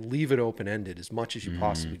audience and leave it open-ended as much as you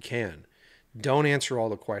possibly can. Don't answer all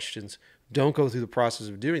the questions. Don't go through the process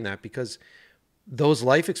of doing that, because those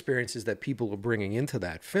life experiences that people are bringing into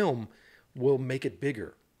that film will make it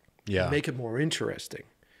bigger, make it more interesting,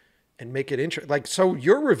 and make it interesting. Like, so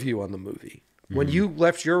your review on the movie, when you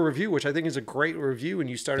left your review, which I think is a great review, and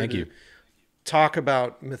you started to talk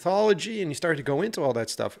about mythology and you started to go into all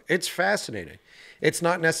that stuff, it's fascinating. It's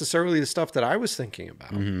not necessarily the stuff that I was thinking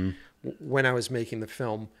about when I was making the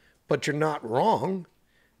film, but you're not wrong.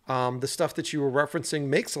 The stuff that you were referencing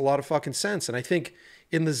makes a lot of fucking sense. And I think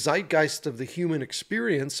in the zeitgeist of the human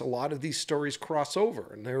experience, a lot of these stories cross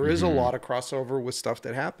over, and there is a lot of crossover with stuff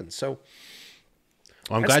that happens. So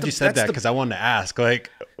Well, I'm glad you said that because I wanted to ask,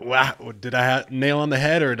 like, wow, did I nail on the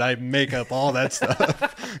head or did I make up all that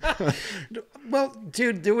stuff? Well,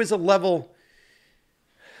 dude, there was a level.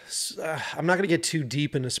 I'm not going to get too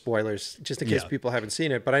deep into spoilers just in case people haven't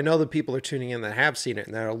seen it, but I know that people are tuning in that have seen it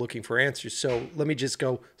and that are looking for answers. So let me just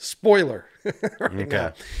go spoiler right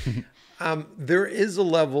now. There is a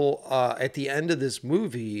level at the end of this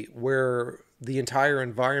movie where the entire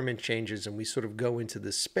environment changes and we sort of go into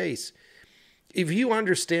this space. If you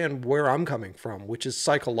understand where I'm coming from, which is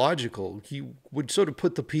psychological, you would sort of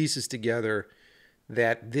put the pieces together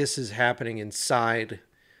that this is happening inside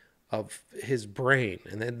of his brain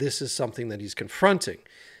and that this is something that he's confronting.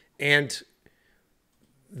 And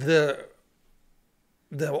the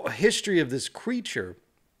history of this creature.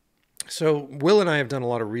 So Will and I have done a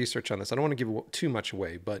lot of research on this. I don't want to give too much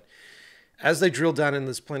away, but as they drill down in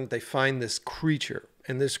this planet, they find this creature.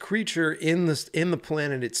 And this creature in the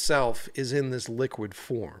planet itself is in this liquid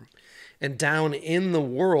form. And down in the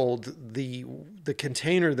world, the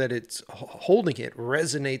container that it's holding it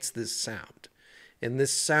resonates this sound. And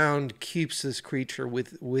this sound keeps this creature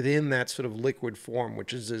within that sort of liquid form,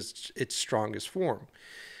 which is its strongest form.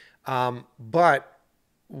 But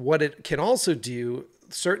what it can also do,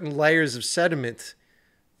 certain layers of sediment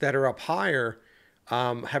that are up higher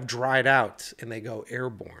have dried out and they go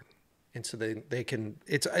airborne. And so they can,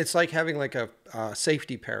 it's like having like a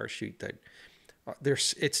safety parachute that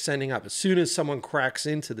it's sending up. As soon as someone cracks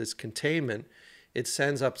into this containment, it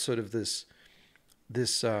sends up sort of this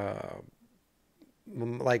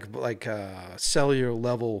cellular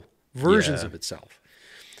level versions of itself.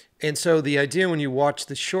 And so the idea when you watch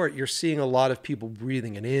the short, you're seeing a lot of people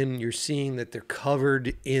breathing it in. You're seeing that they're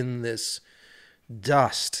covered in this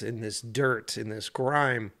dust, in this dirt, in this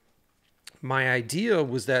grime. My idea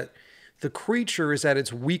was that the creature is at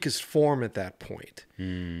its weakest form at that point.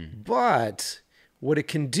 But what it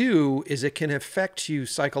can do is it can affect you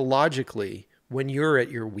psychologically when you're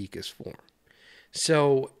at your weakest form.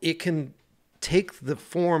 So it can take the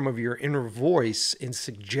form of your inner voice and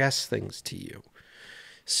suggest things to you.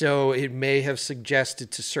 So it may have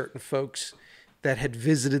suggested to certain folks that had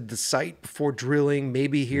visited the site before drilling,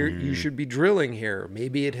 maybe here you should be drilling here.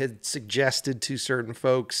 Maybe it had suggested to certain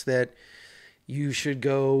folks that you should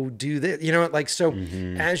go do this. You know, like, so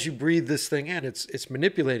as you breathe this thing in, it's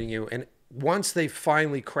manipulating you. And once they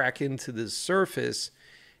finally crack into the surface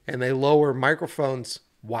and they lower microphones,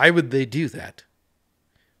 why would they do that?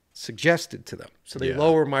 Suggested to them. So they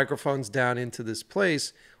lower microphones down into this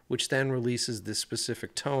place, which then releases this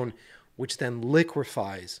specific tone, which then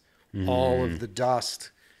liquefies all of the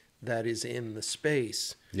dust that is in the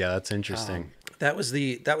space. Yeah, that's interesting. That was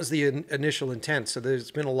the initial intent. So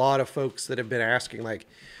there's been a lot of folks that have been asking, like,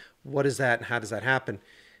 what is that and how does that happen?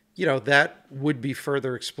 You know, that would be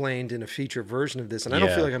further explained in a feature version of this. And I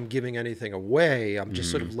don't feel like I'm giving anything away. I'm just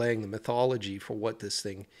sort of laying the mythology for what this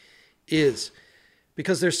thing is.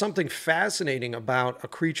 Because there's something fascinating about a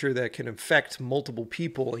creature that can infect multiple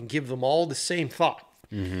people and give them all the same thought.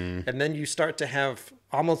 And then you start to have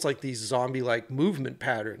almost like these zombie-like movement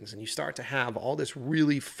patterns, and you start to have all this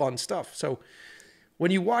really fun stuff. So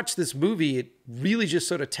when you watch this movie, it really just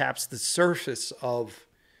sort of taps the surface of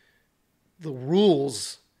the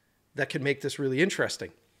rules that can make this really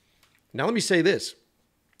interesting. Now, let me say this.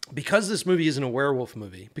 Because this movie isn't a werewolf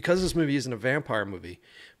movie, because this movie isn't a vampire movie,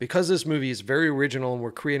 because this movie is very original and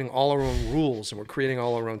we're creating all our own rules and we're creating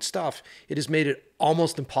all our own stuff, it has made it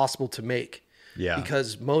almost impossible to make. Yeah.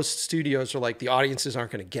 Because most studios are like, the audiences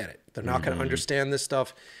aren't going to get it. They're not going to understand this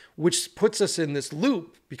stuff, which puts us in this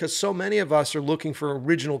loop because so many of us are looking for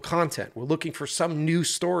original content. We're looking for some new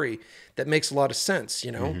story that makes a lot of sense,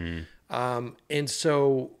 you know? And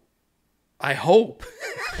so I hope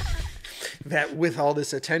that with all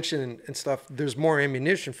this attention and stuff, there's more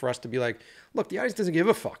ammunition for us to be like, look, the audience doesn't give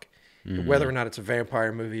a fuck whether or not it's a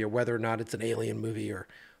vampire movie or whether or not it's an alien movie or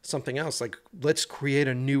something else. Like, let's create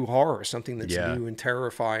a new horror, something that's new and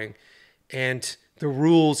terrifying. And the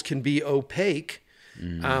rules can be opaque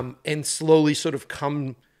and slowly sort of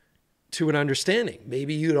come to an understanding.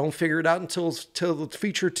 Maybe you don't figure it out until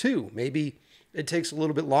feature 2. Maybe it takes a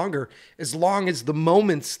little bit longer, as long as the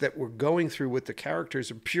moments that we're going through with the characters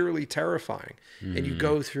are purely terrifying. And you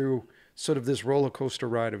go through sort of this roller coaster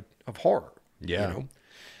ride of horror. Yeah. You know?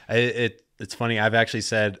 It's funny. I've actually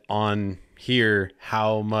said on here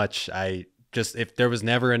how much if there was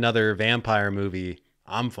never another vampire movie,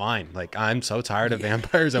 I'm fine. Like, I'm so tired of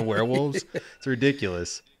vampires and werewolves. It's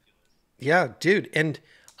ridiculous. Yeah, dude. And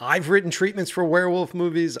I've written treatments for werewolf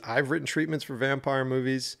movies. I've written treatments for vampire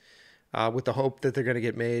movies. with the hope that they're going to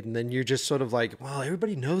get made. And then you're just sort of like, well,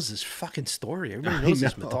 everybody knows this fucking story. Everybody knows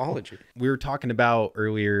this mythology. We were talking about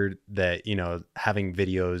earlier that, having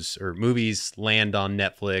videos or movies land on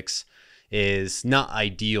Netflix is not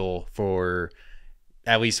ideal for,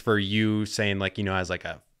 at least for you saying like, as like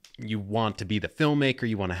you want to be the filmmaker,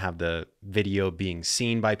 you want to have the video being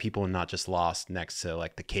seen by people and not just lost next to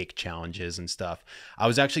like the cake challenges and stuff. I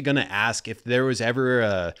was actually going to ask if there was ever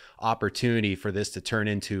a opportunity for this to turn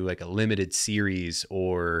into like a limited series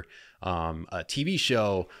or a TV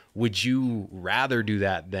show. Would you rather do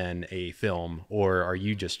that than a film, or are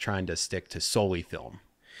you just trying to stick to solely film?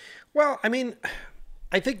 Well, I mean,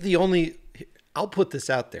 I think I'll put this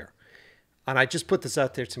out there, and I just put this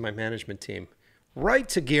out there to my management team. Write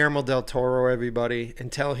to Guillermo del Toro, everybody,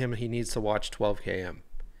 and tell him he needs to watch 12KM.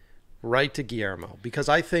 Write to Guillermo, because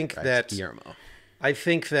I think that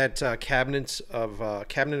Cabinet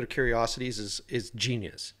of Curiosities is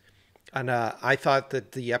genius, and I thought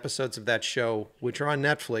that the episodes of that show, which are on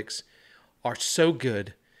Netflix, are so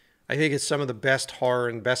good. I think it's some of the best horror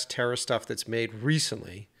and best terror stuff that's made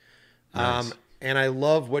recently. Nice. And I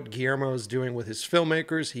love what Guillermo is doing with his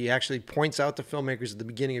filmmakers. He actually points out the filmmakers at the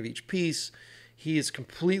beginning of each piece. He is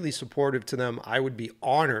completely supportive to them. I would be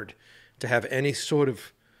honored to have any sort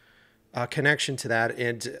of connection to that.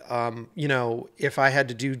 And, if I had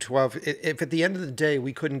to do 12, if at the end of the day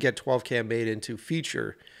we couldn't get 12K made into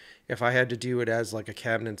feature, if I had to do it as like a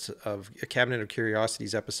Cabinet of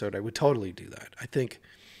Curiosities episode, I would totally do that. I think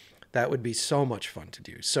that would be so much fun to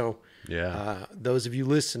do. So those of you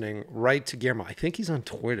listening, write to Guillermo. I think he's on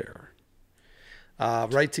Twitter.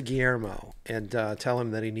 Write to Guillermo and tell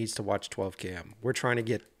him that he needs to watch 12KM. We're trying to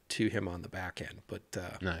get to him on the back end, but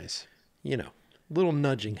nice. Little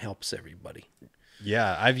nudging helps everybody.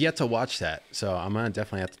 Yeah, I've yet to watch that, so I'm gonna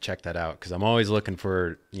definitely have to check that out because I'm always looking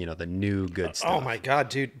for the new good stuff. Oh my god,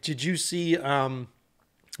 dude! Did you see sorry,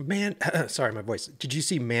 my voice. Did you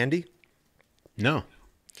see Mandy? No.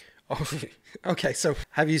 Oh, okay. So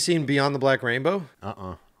have you seen Beyond the Black Rainbow?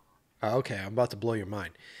 Okay, I'm about to blow your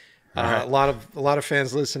mind. Right. A lot of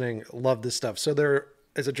fans listening love this stuff. So there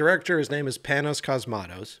is a director. His name is Panos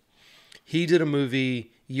Cosmatos. He did a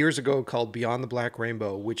movie years ago called Beyond the Black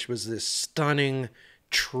Rainbow, which was this stunning,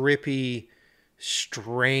 trippy,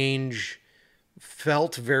 strange,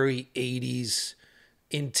 felt very 80s,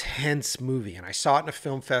 intense movie. And I saw it in a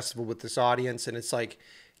film festival with this audience, and it's like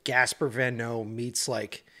Gaspar Van Noe meets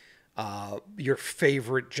like your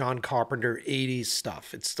favorite John Carpenter 80s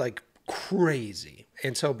stuff. It's like crazy.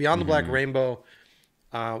 And so Beyond the Black Rainbow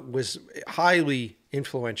was highly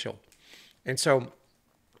influential. And so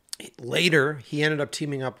later he ended up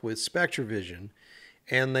teaming up with Spectrovision,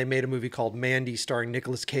 and they made a movie called Mandy starring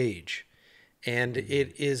Nicolas Cage. And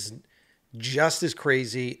it is just as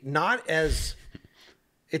crazy, it's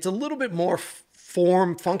a little bit more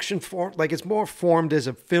function, like it's more formed as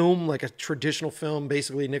a film, like a traditional film.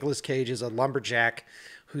 Basically, Nicolas Cage is a lumberjack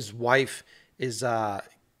whose wife is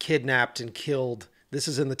kidnapped and killed. This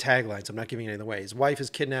is in the taglines. I'm not giving anything away. His wife is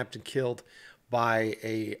kidnapped and killed by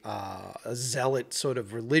a zealot sort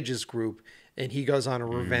of religious group, and he goes on a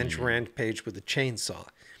revenge rampage with a chainsaw.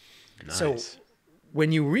 Nice. So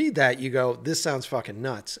when you read that, you go, this sounds fucking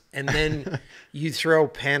nuts. And then you throw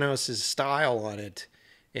Panos' style on it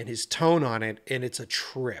and his tone on it, and it's a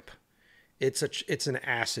trip. It's an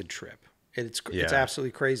acid trip. It's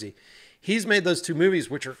absolutely crazy. He's made those two movies,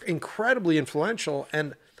 which are incredibly influential.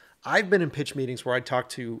 And I've been in pitch meetings where I talk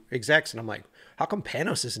to execs, and I'm like, how come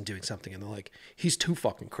Panos isn't doing something? And they're like, he's too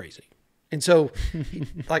fucking crazy. And so,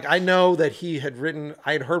 like, I know that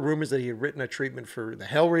I had heard rumors that he had written a treatment for the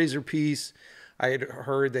Hellraiser piece. I had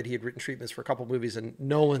heard that he had written treatments for a couple movies, and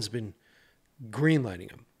Nolan's been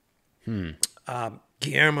greenlighting him.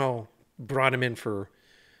 Guillermo brought him in for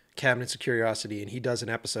Cabinets of Curiosity, and he does an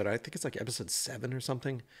episode. I think it's like episode 7 or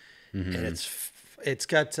something. And it's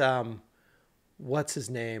got, what's his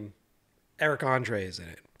name? Eric Andre is in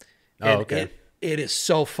it. And okay. It is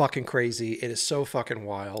so fucking crazy. It is so fucking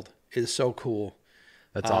wild. It is so cool.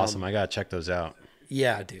 That's awesome. I got to check those out.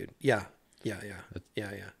 Yeah, dude. Yeah.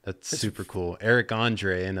 That's super cool. Eric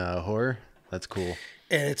Andre in horror. That's cool.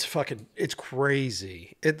 And it's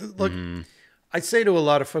crazy. Look, I say to a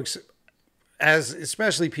lot of folks,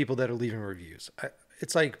 especially people that are leaving reviews,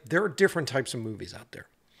 it's like there are different types of movies out there.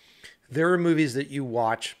 There are movies that you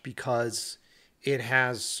watch because it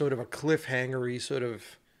has sort of a cliffhangery sort of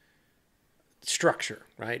structure,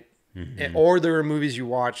 right? Or there are movies you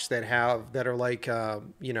watch that are like,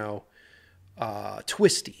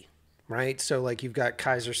 twisty, right? So like you've got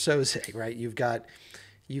Kaiser Soze, right? You've got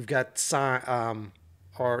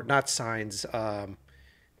or not Signs,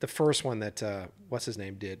 the first one that what's his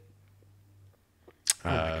name did, Oh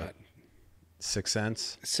my Uh, God. Sixth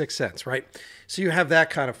Sense. Sixth Sense, right? So you have that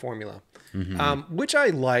kind of formula, which I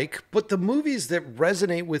like. But the movies that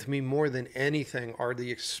resonate with me more than anything are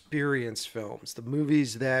the experience films, the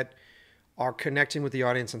movies that are connecting with the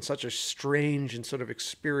audience in such a strange and sort of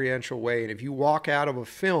experiential way. And if you walk out of a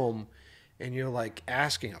film and you're like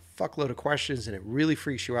asking a fuckload of questions and it really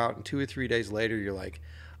freaks you out, and 2 or 3 days later, you're like,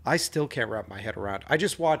 I still can't wrap my head around. I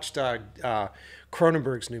just watched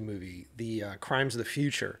Cronenberg's new movie, The Crimes of the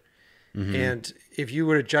Future. And if you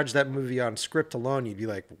were to judge that movie on script alone, you'd be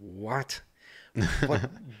like, what?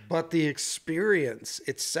 But the experience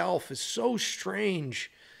itself is so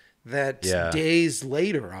strange that days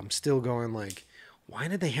later, I'm still going like, why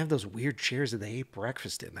did they have those weird chairs that they ate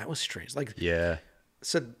breakfast in? That was strange. Like,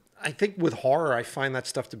 so I think with horror, I find that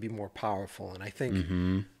stuff to be more powerful. And I think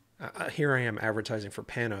here I am advertising for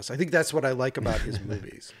Panos. I think that's what I like about his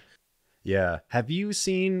movies. Yeah. Have you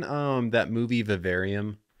seen that movie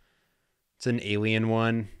Vivarium? It's an alien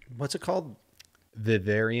one. What's it called?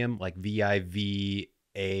 Vivarium, like Vivarium.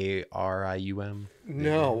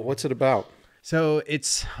 No, what's it about? So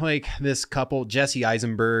it's like this couple. Jesse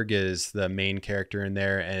Eisenberg is the main character in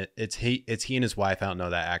there, and it's he and his wife. I don't know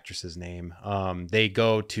that actress's name. They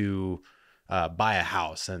go to buy a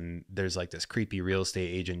house, and there's like this creepy real estate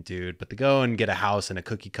agent dude. But they go and get a house in a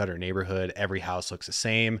cookie cutter neighborhood. Every house looks the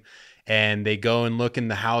same, and they go and look in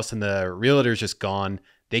the house, and the realtor's just gone.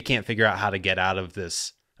 They can't figure out how to get out of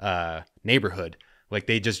this neighborhood. Like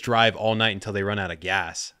they just drive all night until they run out of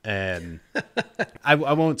gas. And I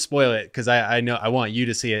won't spoil it because I know I want you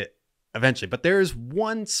to see it eventually. But there's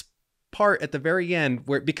one part at the very end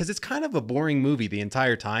where, because it's kind of a boring movie the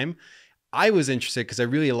entire time, I was interested because I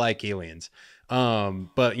really like aliens.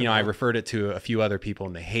 But you know, I referred it to a few other people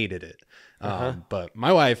and they hated it. But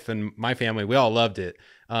my wife and my family, we all loved it.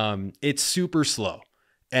 It's super slow.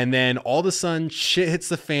 And then all of a sudden shit hits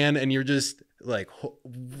the fan and you're just like,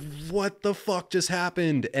 what the fuck just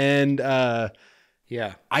happened? And I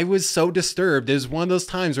was so disturbed. It was one of those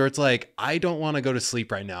times where it's like, I don't want to go to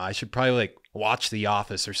sleep right now. I should probably like watch The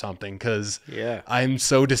Office or something because I'm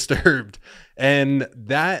so disturbed. And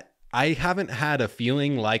that, I haven't had a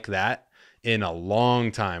feeling like that in a long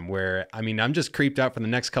time where, I mean, I'm just creeped out for the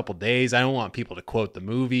next couple days. I don't want people to quote the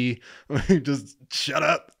movie. Just shut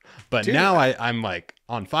up. But dude, now I'm like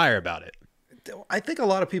on fire about it. I think a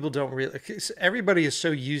lot of people don't really, everybody is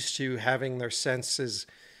so used to having their senses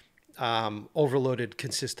overloaded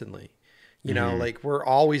consistently. You know, like we're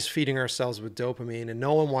always feeding ourselves with dopamine and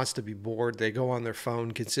no one wants to be bored. They go on their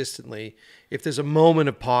phone consistently. If there's a moment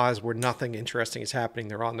of pause where nothing interesting is happening,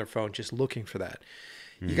 they're on their phone just looking for that.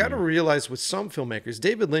 You got to realize with some filmmakers,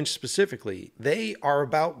 David Lynch specifically, they are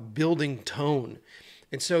about building tone.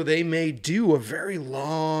 And so they may do a very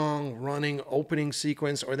long running opening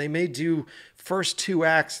sequence, or they may do first 2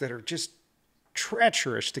 acts that are just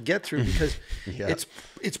treacherous to get through because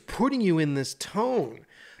it's putting you in this tone.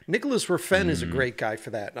 Nicholas Refn is a great guy for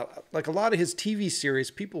that. Now, like a lot of his TV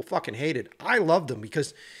series, people fucking hated. I loved him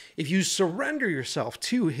because if you surrender yourself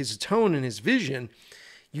to his tone and his vision,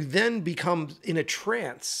 you then become in a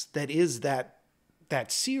trance that is that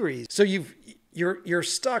series. So you're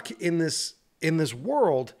stuck in this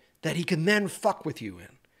world that he can then fuck with you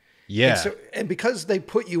in. Yeah. And because they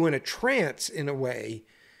put you in a trance in a way,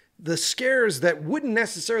 the scares that wouldn't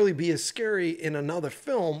necessarily be as scary in another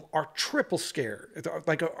film are triple scare,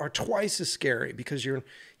 like are twice as scary because you're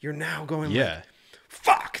now going like,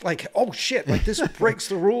 fuck, like, oh shit, like this breaks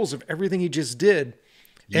the rules of everything he just did.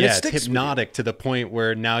 And it's hypnotic to the point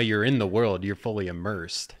where now you're in the world, you're fully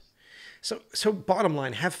immersed. So bottom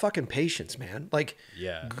line, have fucking patience, man. Like,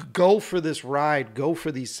 go for this ride, go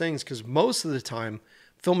for these things, because most of the time,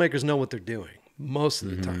 filmmakers know what they're doing. Most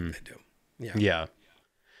of the time, they do.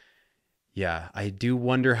 Yeah, I do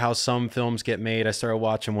wonder how some films get made. I started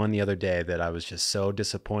watching one the other day that I was just so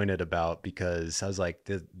disappointed about because I was like,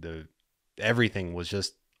 the everything was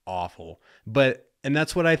just awful. And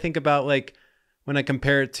that's what I think about, like, when I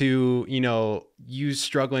compare it to, you know, you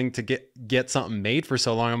struggling to get something made for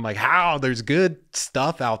so long. I'm like, how? There's good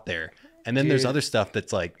stuff out there. And then there's other stuff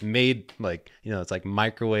that's like made like, you know, it's like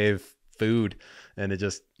microwave food and it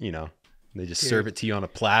just, you know, they just serve it to you on a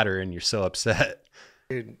platter and you're so upset.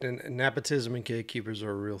 Dude, and nepotism and gatekeepers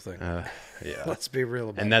are a real thing. Let's be real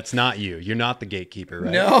about it. And that's not you. You're not the gatekeeper,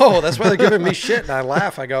 right? No, that's why they're giving me shit. And I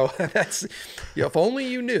laugh. I go, that's, if only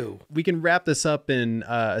you knew. We can wrap this up in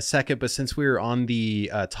a second, but since we were on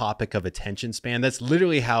the topic of attention span, that's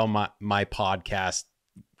literally how my podcast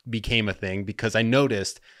became a thing because I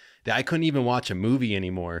noticed that I couldn't even watch a movie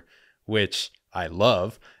anymore, which I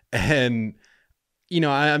love. And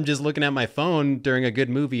I'm just looking at my phone during a good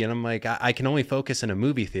movie and I'm like, I can only focus in a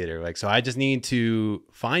movie theater. Like, so I just need to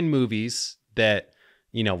find movies that,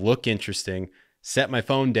 look interesting, set my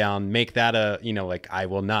phone down, make that like I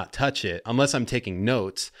will not touch it unless I'm taking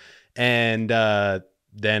notes. And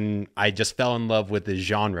then I just fell in love with the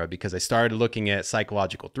genre because I started looking at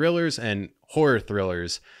psychological thrillers and horror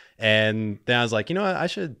thrillers. And then I was like, what? I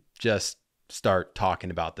should just start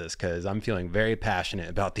talking about this because I'm feeling very passionate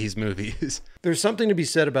about these movies. There's something to be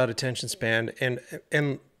said about attention span,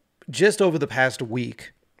 and just over the past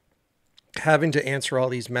week, having to answer all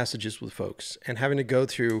these messages with folks and having to go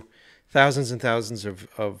through thousands and thousands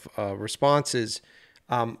of responses.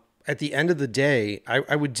 At the end of the day,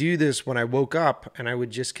 I would do this when I woke up, and I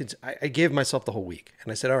would I gave myself the whole week,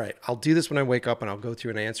 and I said, all right, I'll do this when I wake up, and I'll go through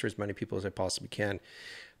and answer as many people as I possibly can.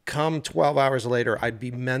 Come 12 hours later, I'd be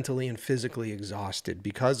mentally and physically exhausted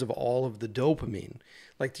because of all of the dopamine,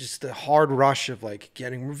 like just the hard rush of like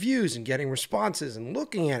getting reviews and getting responses and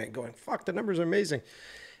looking at it going, fuck, the numbers are amazing.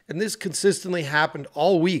 And this consistently happened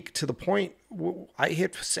all week to the point I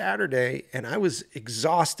hit Saturday and I was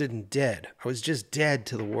exhausted and dead. I was just dead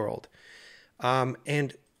to the world.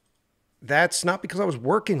 And that's not because I was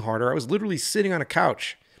working harder. I was literally sitting on a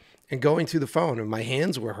couch and going through the phone, and my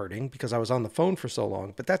hands were hurting because I was on the phone for so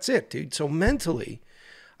long. But that's it, dude. So mentally,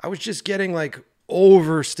 I was just getting like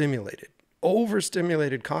overstimulated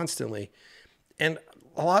constantly. And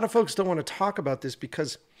a lot of folks don't want to talk about this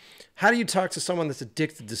because how do you talk to someone that's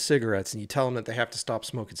addicted to cigarettes and you tell them that they have to stop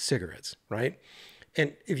smoking cigarettes, right?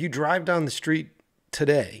 And if you drive down the street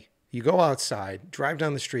today, you go outside, drive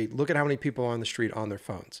down the street, look at how many people are on the street on their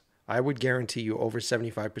phones. I would guarantee you over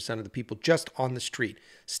 75% of the people just on the street,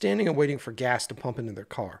 standing and waiting for gas to pump into their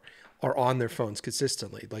car, are on their phones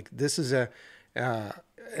consistently. Like this is an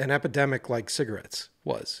epidemic like cigarettes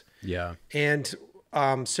was. Yeah. And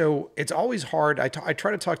so it's always hard. I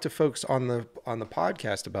try to talk to folks on the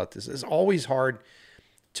podcast about this. It's always hard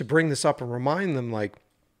to bring this up and remind them like,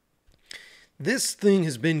 this thing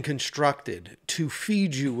has been constructed to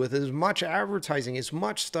feed you with as much advertising, as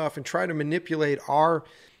much stuff, and try to manipulate our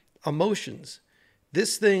emotions.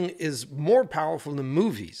 This thing is more powerful than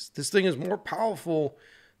movies. This thing is more powerful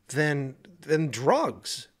than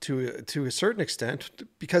drugs to a certain extent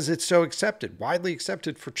because it's so accepted, widely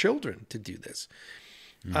accepted for children to do this.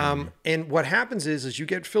 And what happens is as you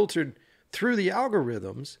get filtered through the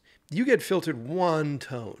algorithms, you get filtered one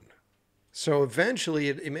tone. So eventually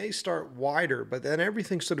it may start wider, but then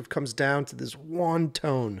everything sort of comes down to this one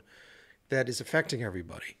tone that is affecting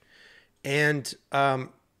everybody. And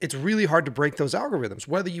it's really hard to break those algorithms,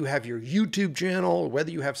 whether you have your YouTube channel or whether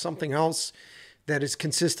you have something else that is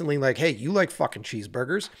consistently like, hey, you like fucking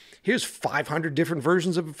cheeseburgers. Here's 500 different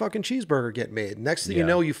versions of a fucking cheeseburger get made. Next thing you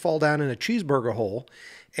know, you fall down in a cheeseburger hole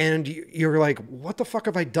and you're like, what the fuck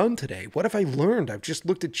have I done today? What have I learned? I've just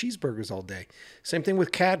looked at cheeseburgers all day. Same thing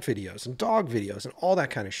with cat videos and dog videos and all that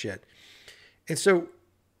kind of shit. And so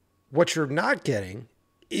what you're not getting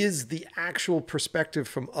is the actual perspective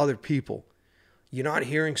from other people. You're not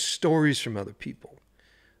hearing stories from other people.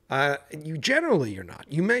 You're not.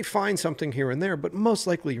 You may find something here and there, but most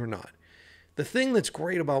likely you're not. The thing that's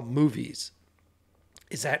great about movies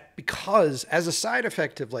is that because as a side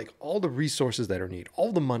effect of like all the resources that are needed,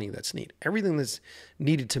 all the money that's needed, everything that's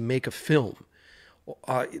needed to make a film,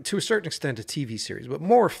 to a certain extent a TV series, but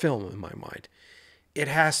more film in my mind, it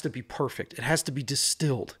has to be perfect. It has to be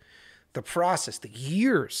distilled. The process, the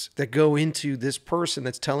years that go into this person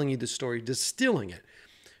that's telling you the story, distilling it,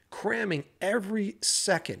 cramming every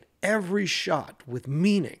second, every shot with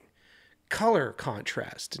meaning, color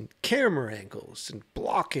contrast, and camera angles, and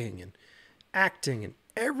blocking, and acting, and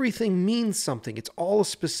everything means something. It's all a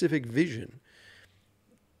specific vision.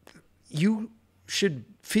 You should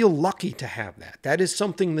feel lucky to have that. That is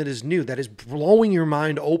something that is new, that is blowing your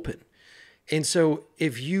mind open. And so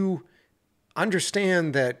if you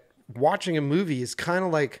understand that watching a movie is kind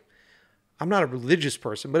of like, I'm not a religious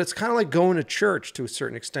person, but it's kind of like going to church to a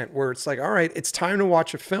certain extent where it's like, all right, it's time to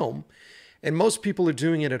watch a film. And most people are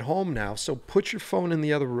doing it at home now. So put your phone in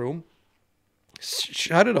the other room,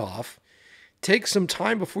 shut it off, take some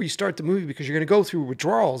time before you start the movie because you're going to go through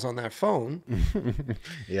withdrawals on that phone.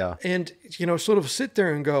 Yeah. And, sort of sit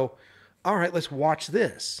there and go, all right, let's watch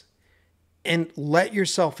this and let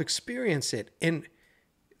yourself experience it. And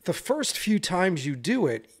the first few times you do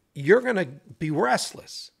it, you're going to be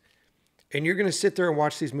restless and you're going to sit there and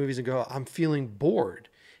watch these movies and go, I'm feeling bored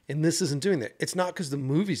and this isn't doing that. It's not because the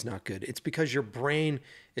movie's not good. It's because your brain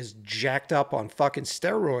is jacked up on fucking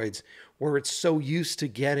steroids where it's so used to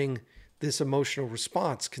getting this emotional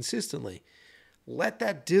response consistently. Let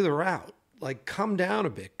that dither out, like come down a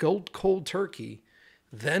bit, go cold turkey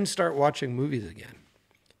then start watching movies again.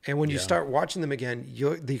 And when you start watching them again,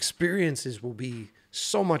 the experiences will be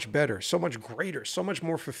so much better, so much greater, so much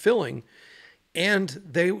more fulfilling, and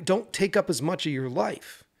they don't take up as much of your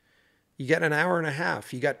life. You got an hour and a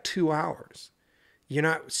half, you got 2 hours. You're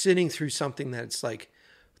not sitting through something that's like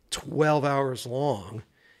 12 hours long,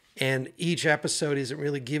 and each episode isn't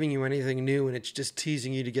really giving you anything new, and it's just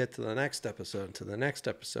teasing you to get to the next episode, to the next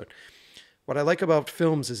episode. What I like about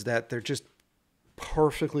films is that they're just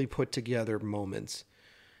perfectly put together moments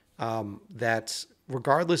that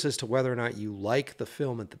regardless as to whether or not you like the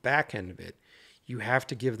film at the back end of it, you have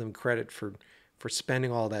to give them credit for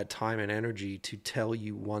spending all that time and energy to tell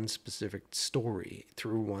you one specific story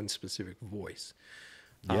through one specific voice.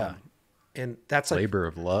 Yeah. And that's like labor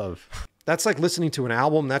of love. That's like listening to an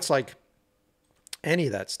album. That's like any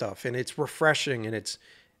of that stuff. And it's refreshing, and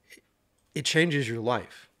it changes your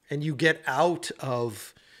life, and you get out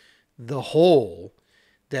of the hole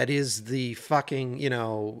that is the fucking,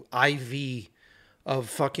 IV of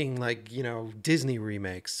fucking like, Disney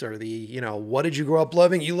remakes, or the, what did you grow up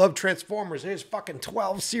loving? You love Transformers. Here's fucking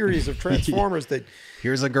 12 series of Transformers that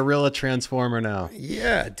here's a gorilla transformer now.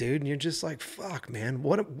 Yeah, dude. And you're just like, fuck, man,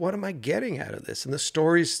 what am I getting out of this? And the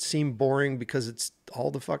stories seem boring because it's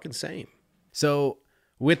all the fucking same. So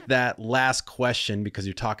with that last question, because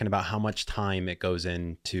you're talking about how much time it goes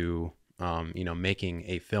into, making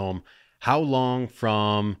a film, how long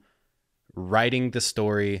from writing the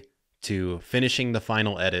story to finishing the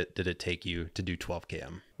final edit did it take you to do 12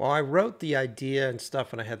 km? Well, I wrote the idea and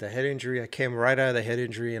stuff, and I had the head injury. I came right out of the head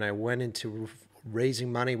injury, and I went into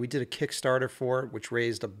raising money. We did a Kickstarter for it, which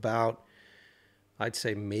raised about, I'd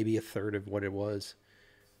say maybe a third of what it was.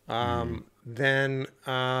 Then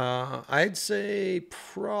I'd say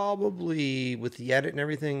probably with the edit and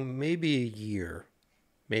everything, maybe a year.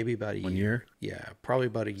 Maybe about a year. 1 year? Yeah, probably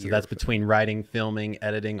about a year. So that's between writing, filming,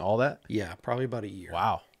 editing, all that? Yeah, probably about a year.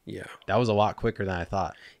 Wow. Yeah. That was a lot quicker than I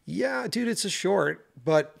thought. Yeah, dude, it's a short,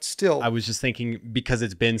 but still. I was just thinking, because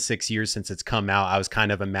it's been 6 years since it's come out, I was kind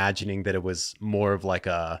of imagining that it was more of like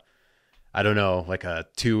a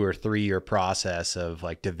 2 or 3 year process of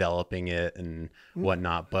like developing it and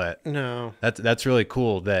whatnot. But no, that's really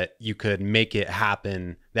cool that you could make it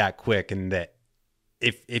happen that quick, and that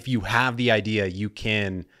if you have the idea, you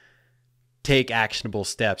can take actionable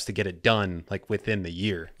steps to get it done like within the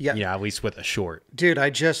year. Yeah. At least with a short. Dude, I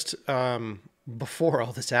just, before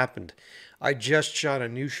all this happened, I just shot a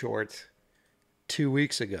new short 2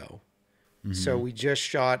 weeks ago. Mm-hmm. So we just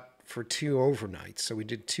shot for 2 overnights. So we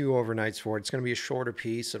did 2 overnights for it. It's going to be a shorter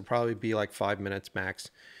piece. It'll probably be like 5 minutes max.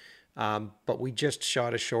 But we just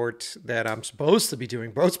shot a short that I'm supposed to be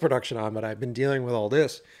doing post-production on, but I've been dealing with all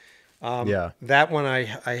this. That one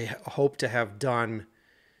I hope to have done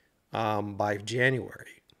by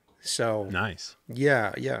January. So nice.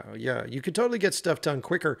 Yeah. You could totally get stuff done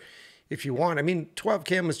quicker if you want. I mean, 12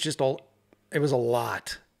 cam was it was a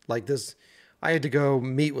lot. Like this, I had to go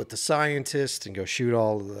meet with the scientist and go shoot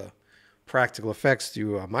all of the practical effects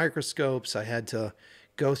through microscopes. I had to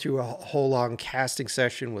go through a whole long casting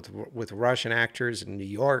session with Russian actors in New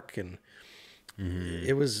York, and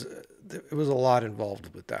it was a lot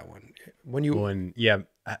involved with that one.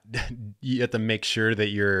 You have to make sure that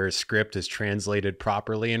your script is translated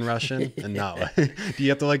properly in Russian, and not do you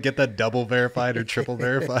have to like get that double verified or triple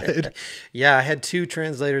verified? Yeah, I had 2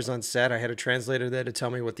 translators on set. I had a translator there to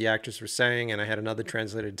tell me what the actors were saying, and I had another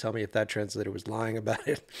translator to tell me if that translator was lying about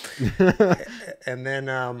it. And then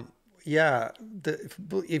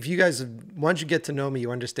if you guys, once you get to know me,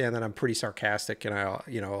 you understand that I'm pretty sarcastic, and I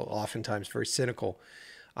oftentimes very cynical.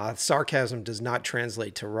 Sarcasm does not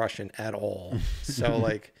translate to Russian at all. So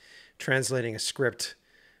like translating a script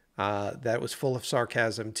that was full of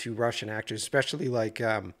sarcasm to Russian actors, especially like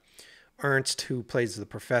Ernst, who plays the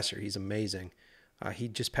professor. He's amazing. He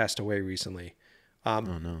just passed away recently. Oh,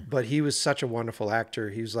 no. But he was such a wonderful actor.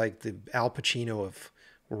 He was like the Al Pacino of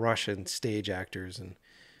Russian stage actors. And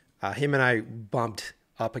him and I bumped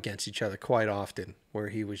up against each other quite often, where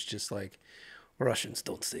he was just like, Russians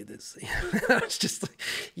don't say this. It's just like,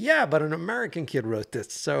 yeah, but an American kid wrote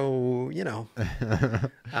this, so you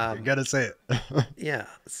gotta say it. Yeah.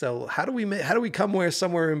 So how do we come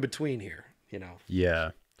somewhere in between here? Yeah.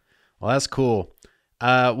 Well, that's cool.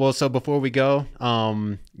 So before we go,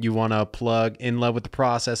 you want to plug In Love with the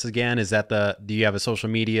Process again? Do you have a social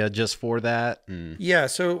media just for that? Yeah.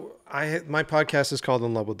 So my podcast is called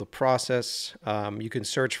In Love with the Process. You can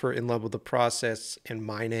search for In Love with the Process and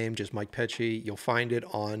my name, just Mike Pecci. You'll find it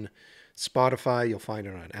on Spotify. You'll find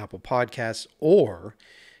it on Apple Podcasts, or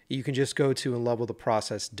you can just go to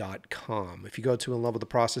inlovewiththeprocess.com. If you go to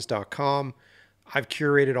inlovewiththeprocess.com, I've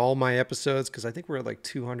curated all my episodes because I think we're at like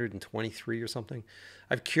 223 or something.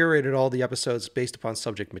 I've curated all the episodes based upon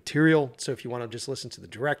subject material. So if you want to just listen to the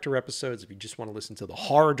director episodes, if you just want to listen to the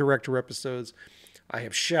horror director episodes, I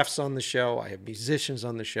have chefs on the show. I have musicians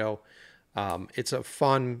on the show. It's a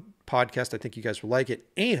fun podcast. I think you guys will like it.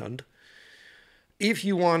 And if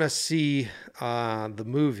you want to see the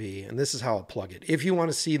movie, and this is how I'll plug it. If you want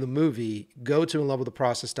to see the movie, go to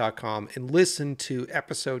inlovewiththeprocess.com and listen to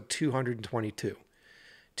episode 222.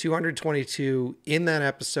 222, in that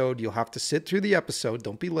episode, you'll have to sit through the episode.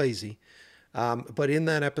 Don't be lazy. But in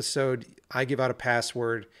that episode, I give out a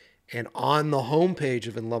password. And on the homepage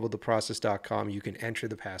of inlovewiththeprocess.com, you can enter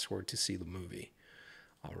the password to see the movie.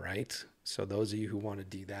 All right? So those of you who want to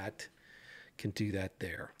do that can do that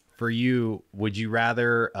there. For you, would you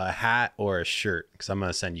rather a hat or a shirt? Because I'm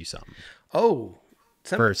going to send you something. Oh.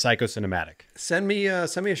 For Psychocinematic. Send me a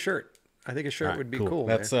shirt. I think a shirt would be cool.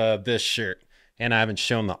 That's this shirt. And I haven't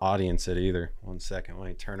shown the audience it either. 1 second. Let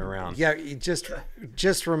me turn around. Yeah,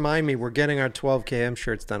 just remind me. We're getting our 12KM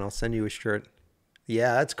shirts done. I'll send you a shirt.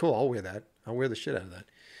 Yeah, that's cool. I'll wear that. I'll wear the shit out of that.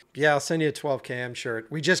 Yeah, I'll send you a 12KM shirt.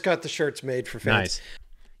 We just got the shirts made for fans. Nice.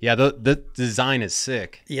 Yeah, the design is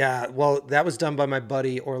sick. Yeah, well, that was done by my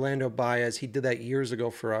buddy Orlando Baez. He did that years ago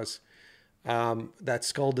for us. That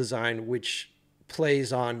skull design, which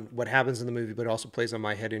plays on what happens in the movie, but also plays on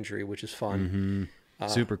my head injury, which is fun. Mm-hmm.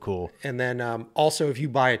 Super cool. And then also, if you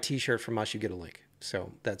buy a T-shirt from us, you get a link.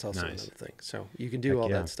 So that's also another thing. So you can do all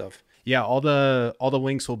that stuff. Yeah, all the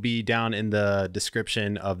links will be down in the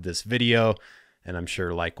description of this video, and I'm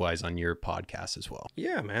sure likewise on your podcast as well.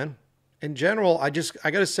 Yeah, man. In general, I got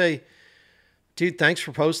to say, dude, thanks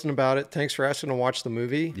for posting about it. Thanks for asking to watch the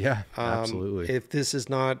movie. Yeah, absolutely. If this is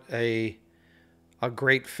not a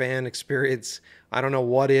great fan experience, I don't know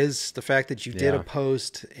what is. The fact that you did a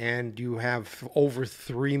post and you have over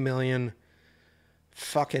 3 million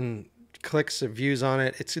fucking clicks of views on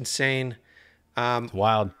it. It's insane. It's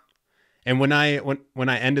wild. And when I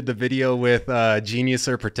ended the video with genius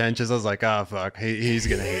or pretentious, I was like, oh fuck, he's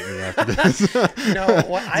gonna hate me after this.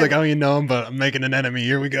 I don't even know him, but I'm making an enemy.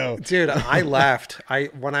 Here we go, dude. I laughed.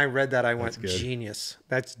 When I read that, I went, genius.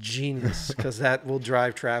 That's genius, because that will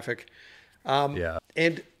drive traffic. Yeah.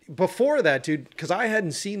 And before that, dude, because I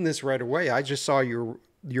hadn't seen this right away, I just saw your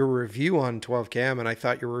review on 12Cam, and I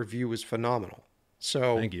thought your review was phenomenal.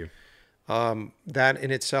 So thank you. That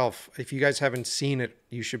in itself, if you guys haven't seen it,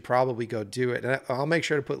 you should probably go do it. And I'll make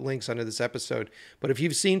sure to put links under this episode. But if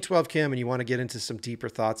you've seen 12Cam and you want to get into some deeper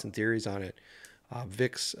thoughts and theories on it,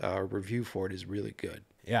 Vic's review for it is really good.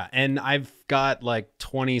 Yeah, and I've got like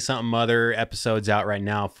 20 something other episodes out right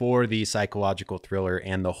now for the psychological thriller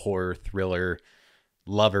and the horror thriller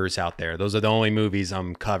lovers out there. Those are the only movies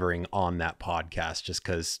I'm covering on that podcast, just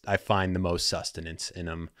because I find the most sustenance in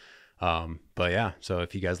them. But yeah, so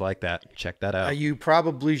if you guys like that, check that out. You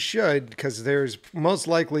probably should, because there's most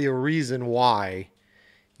likely a reason why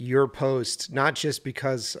your post, not just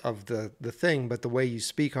because of the thing, but the way you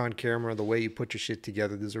speak on camera, the way you put your shit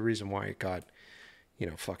together. There's a reason why it got,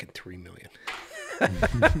 fucking 3 million.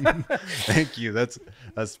 Thank you. That's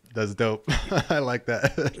dope. I like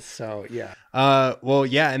that. So yeah. Well,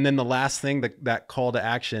 yeah. And then the last thing, that call to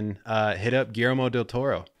action, hit up Guillermo del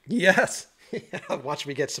Toro. Yes. Watch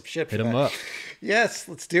me get some shit for hit that. Him up. Yes,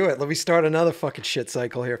 let's do it. Let me start another fucking shit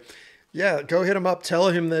cycle here. Yeah, go hit him up. Tell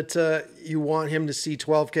him that you want him to see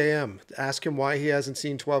 12KM. Ask him why he hasn't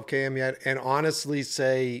seen 12KM yet, and honestly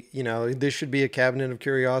say, this should be a Cabinet of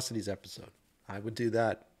Curiosities episode. I would do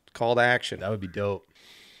that. Call to action. That would be dope.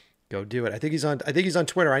 Go do it. I think he's on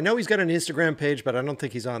Twitter. I know he's got an Instagram page, but I don't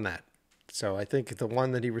think he's on that. So I think the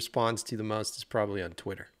one that he responds to the most is probably on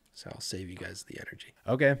Twitter. So I'll save you guys the energy.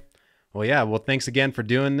 Okay. Well, yeah. Well, thanks again for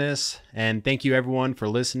doing this. And thank you, everyone, for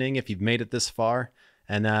listening if you've made it this far.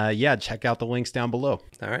 And, check out the links down below.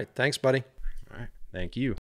 All right. Thanks, buddy. All right. Thank you.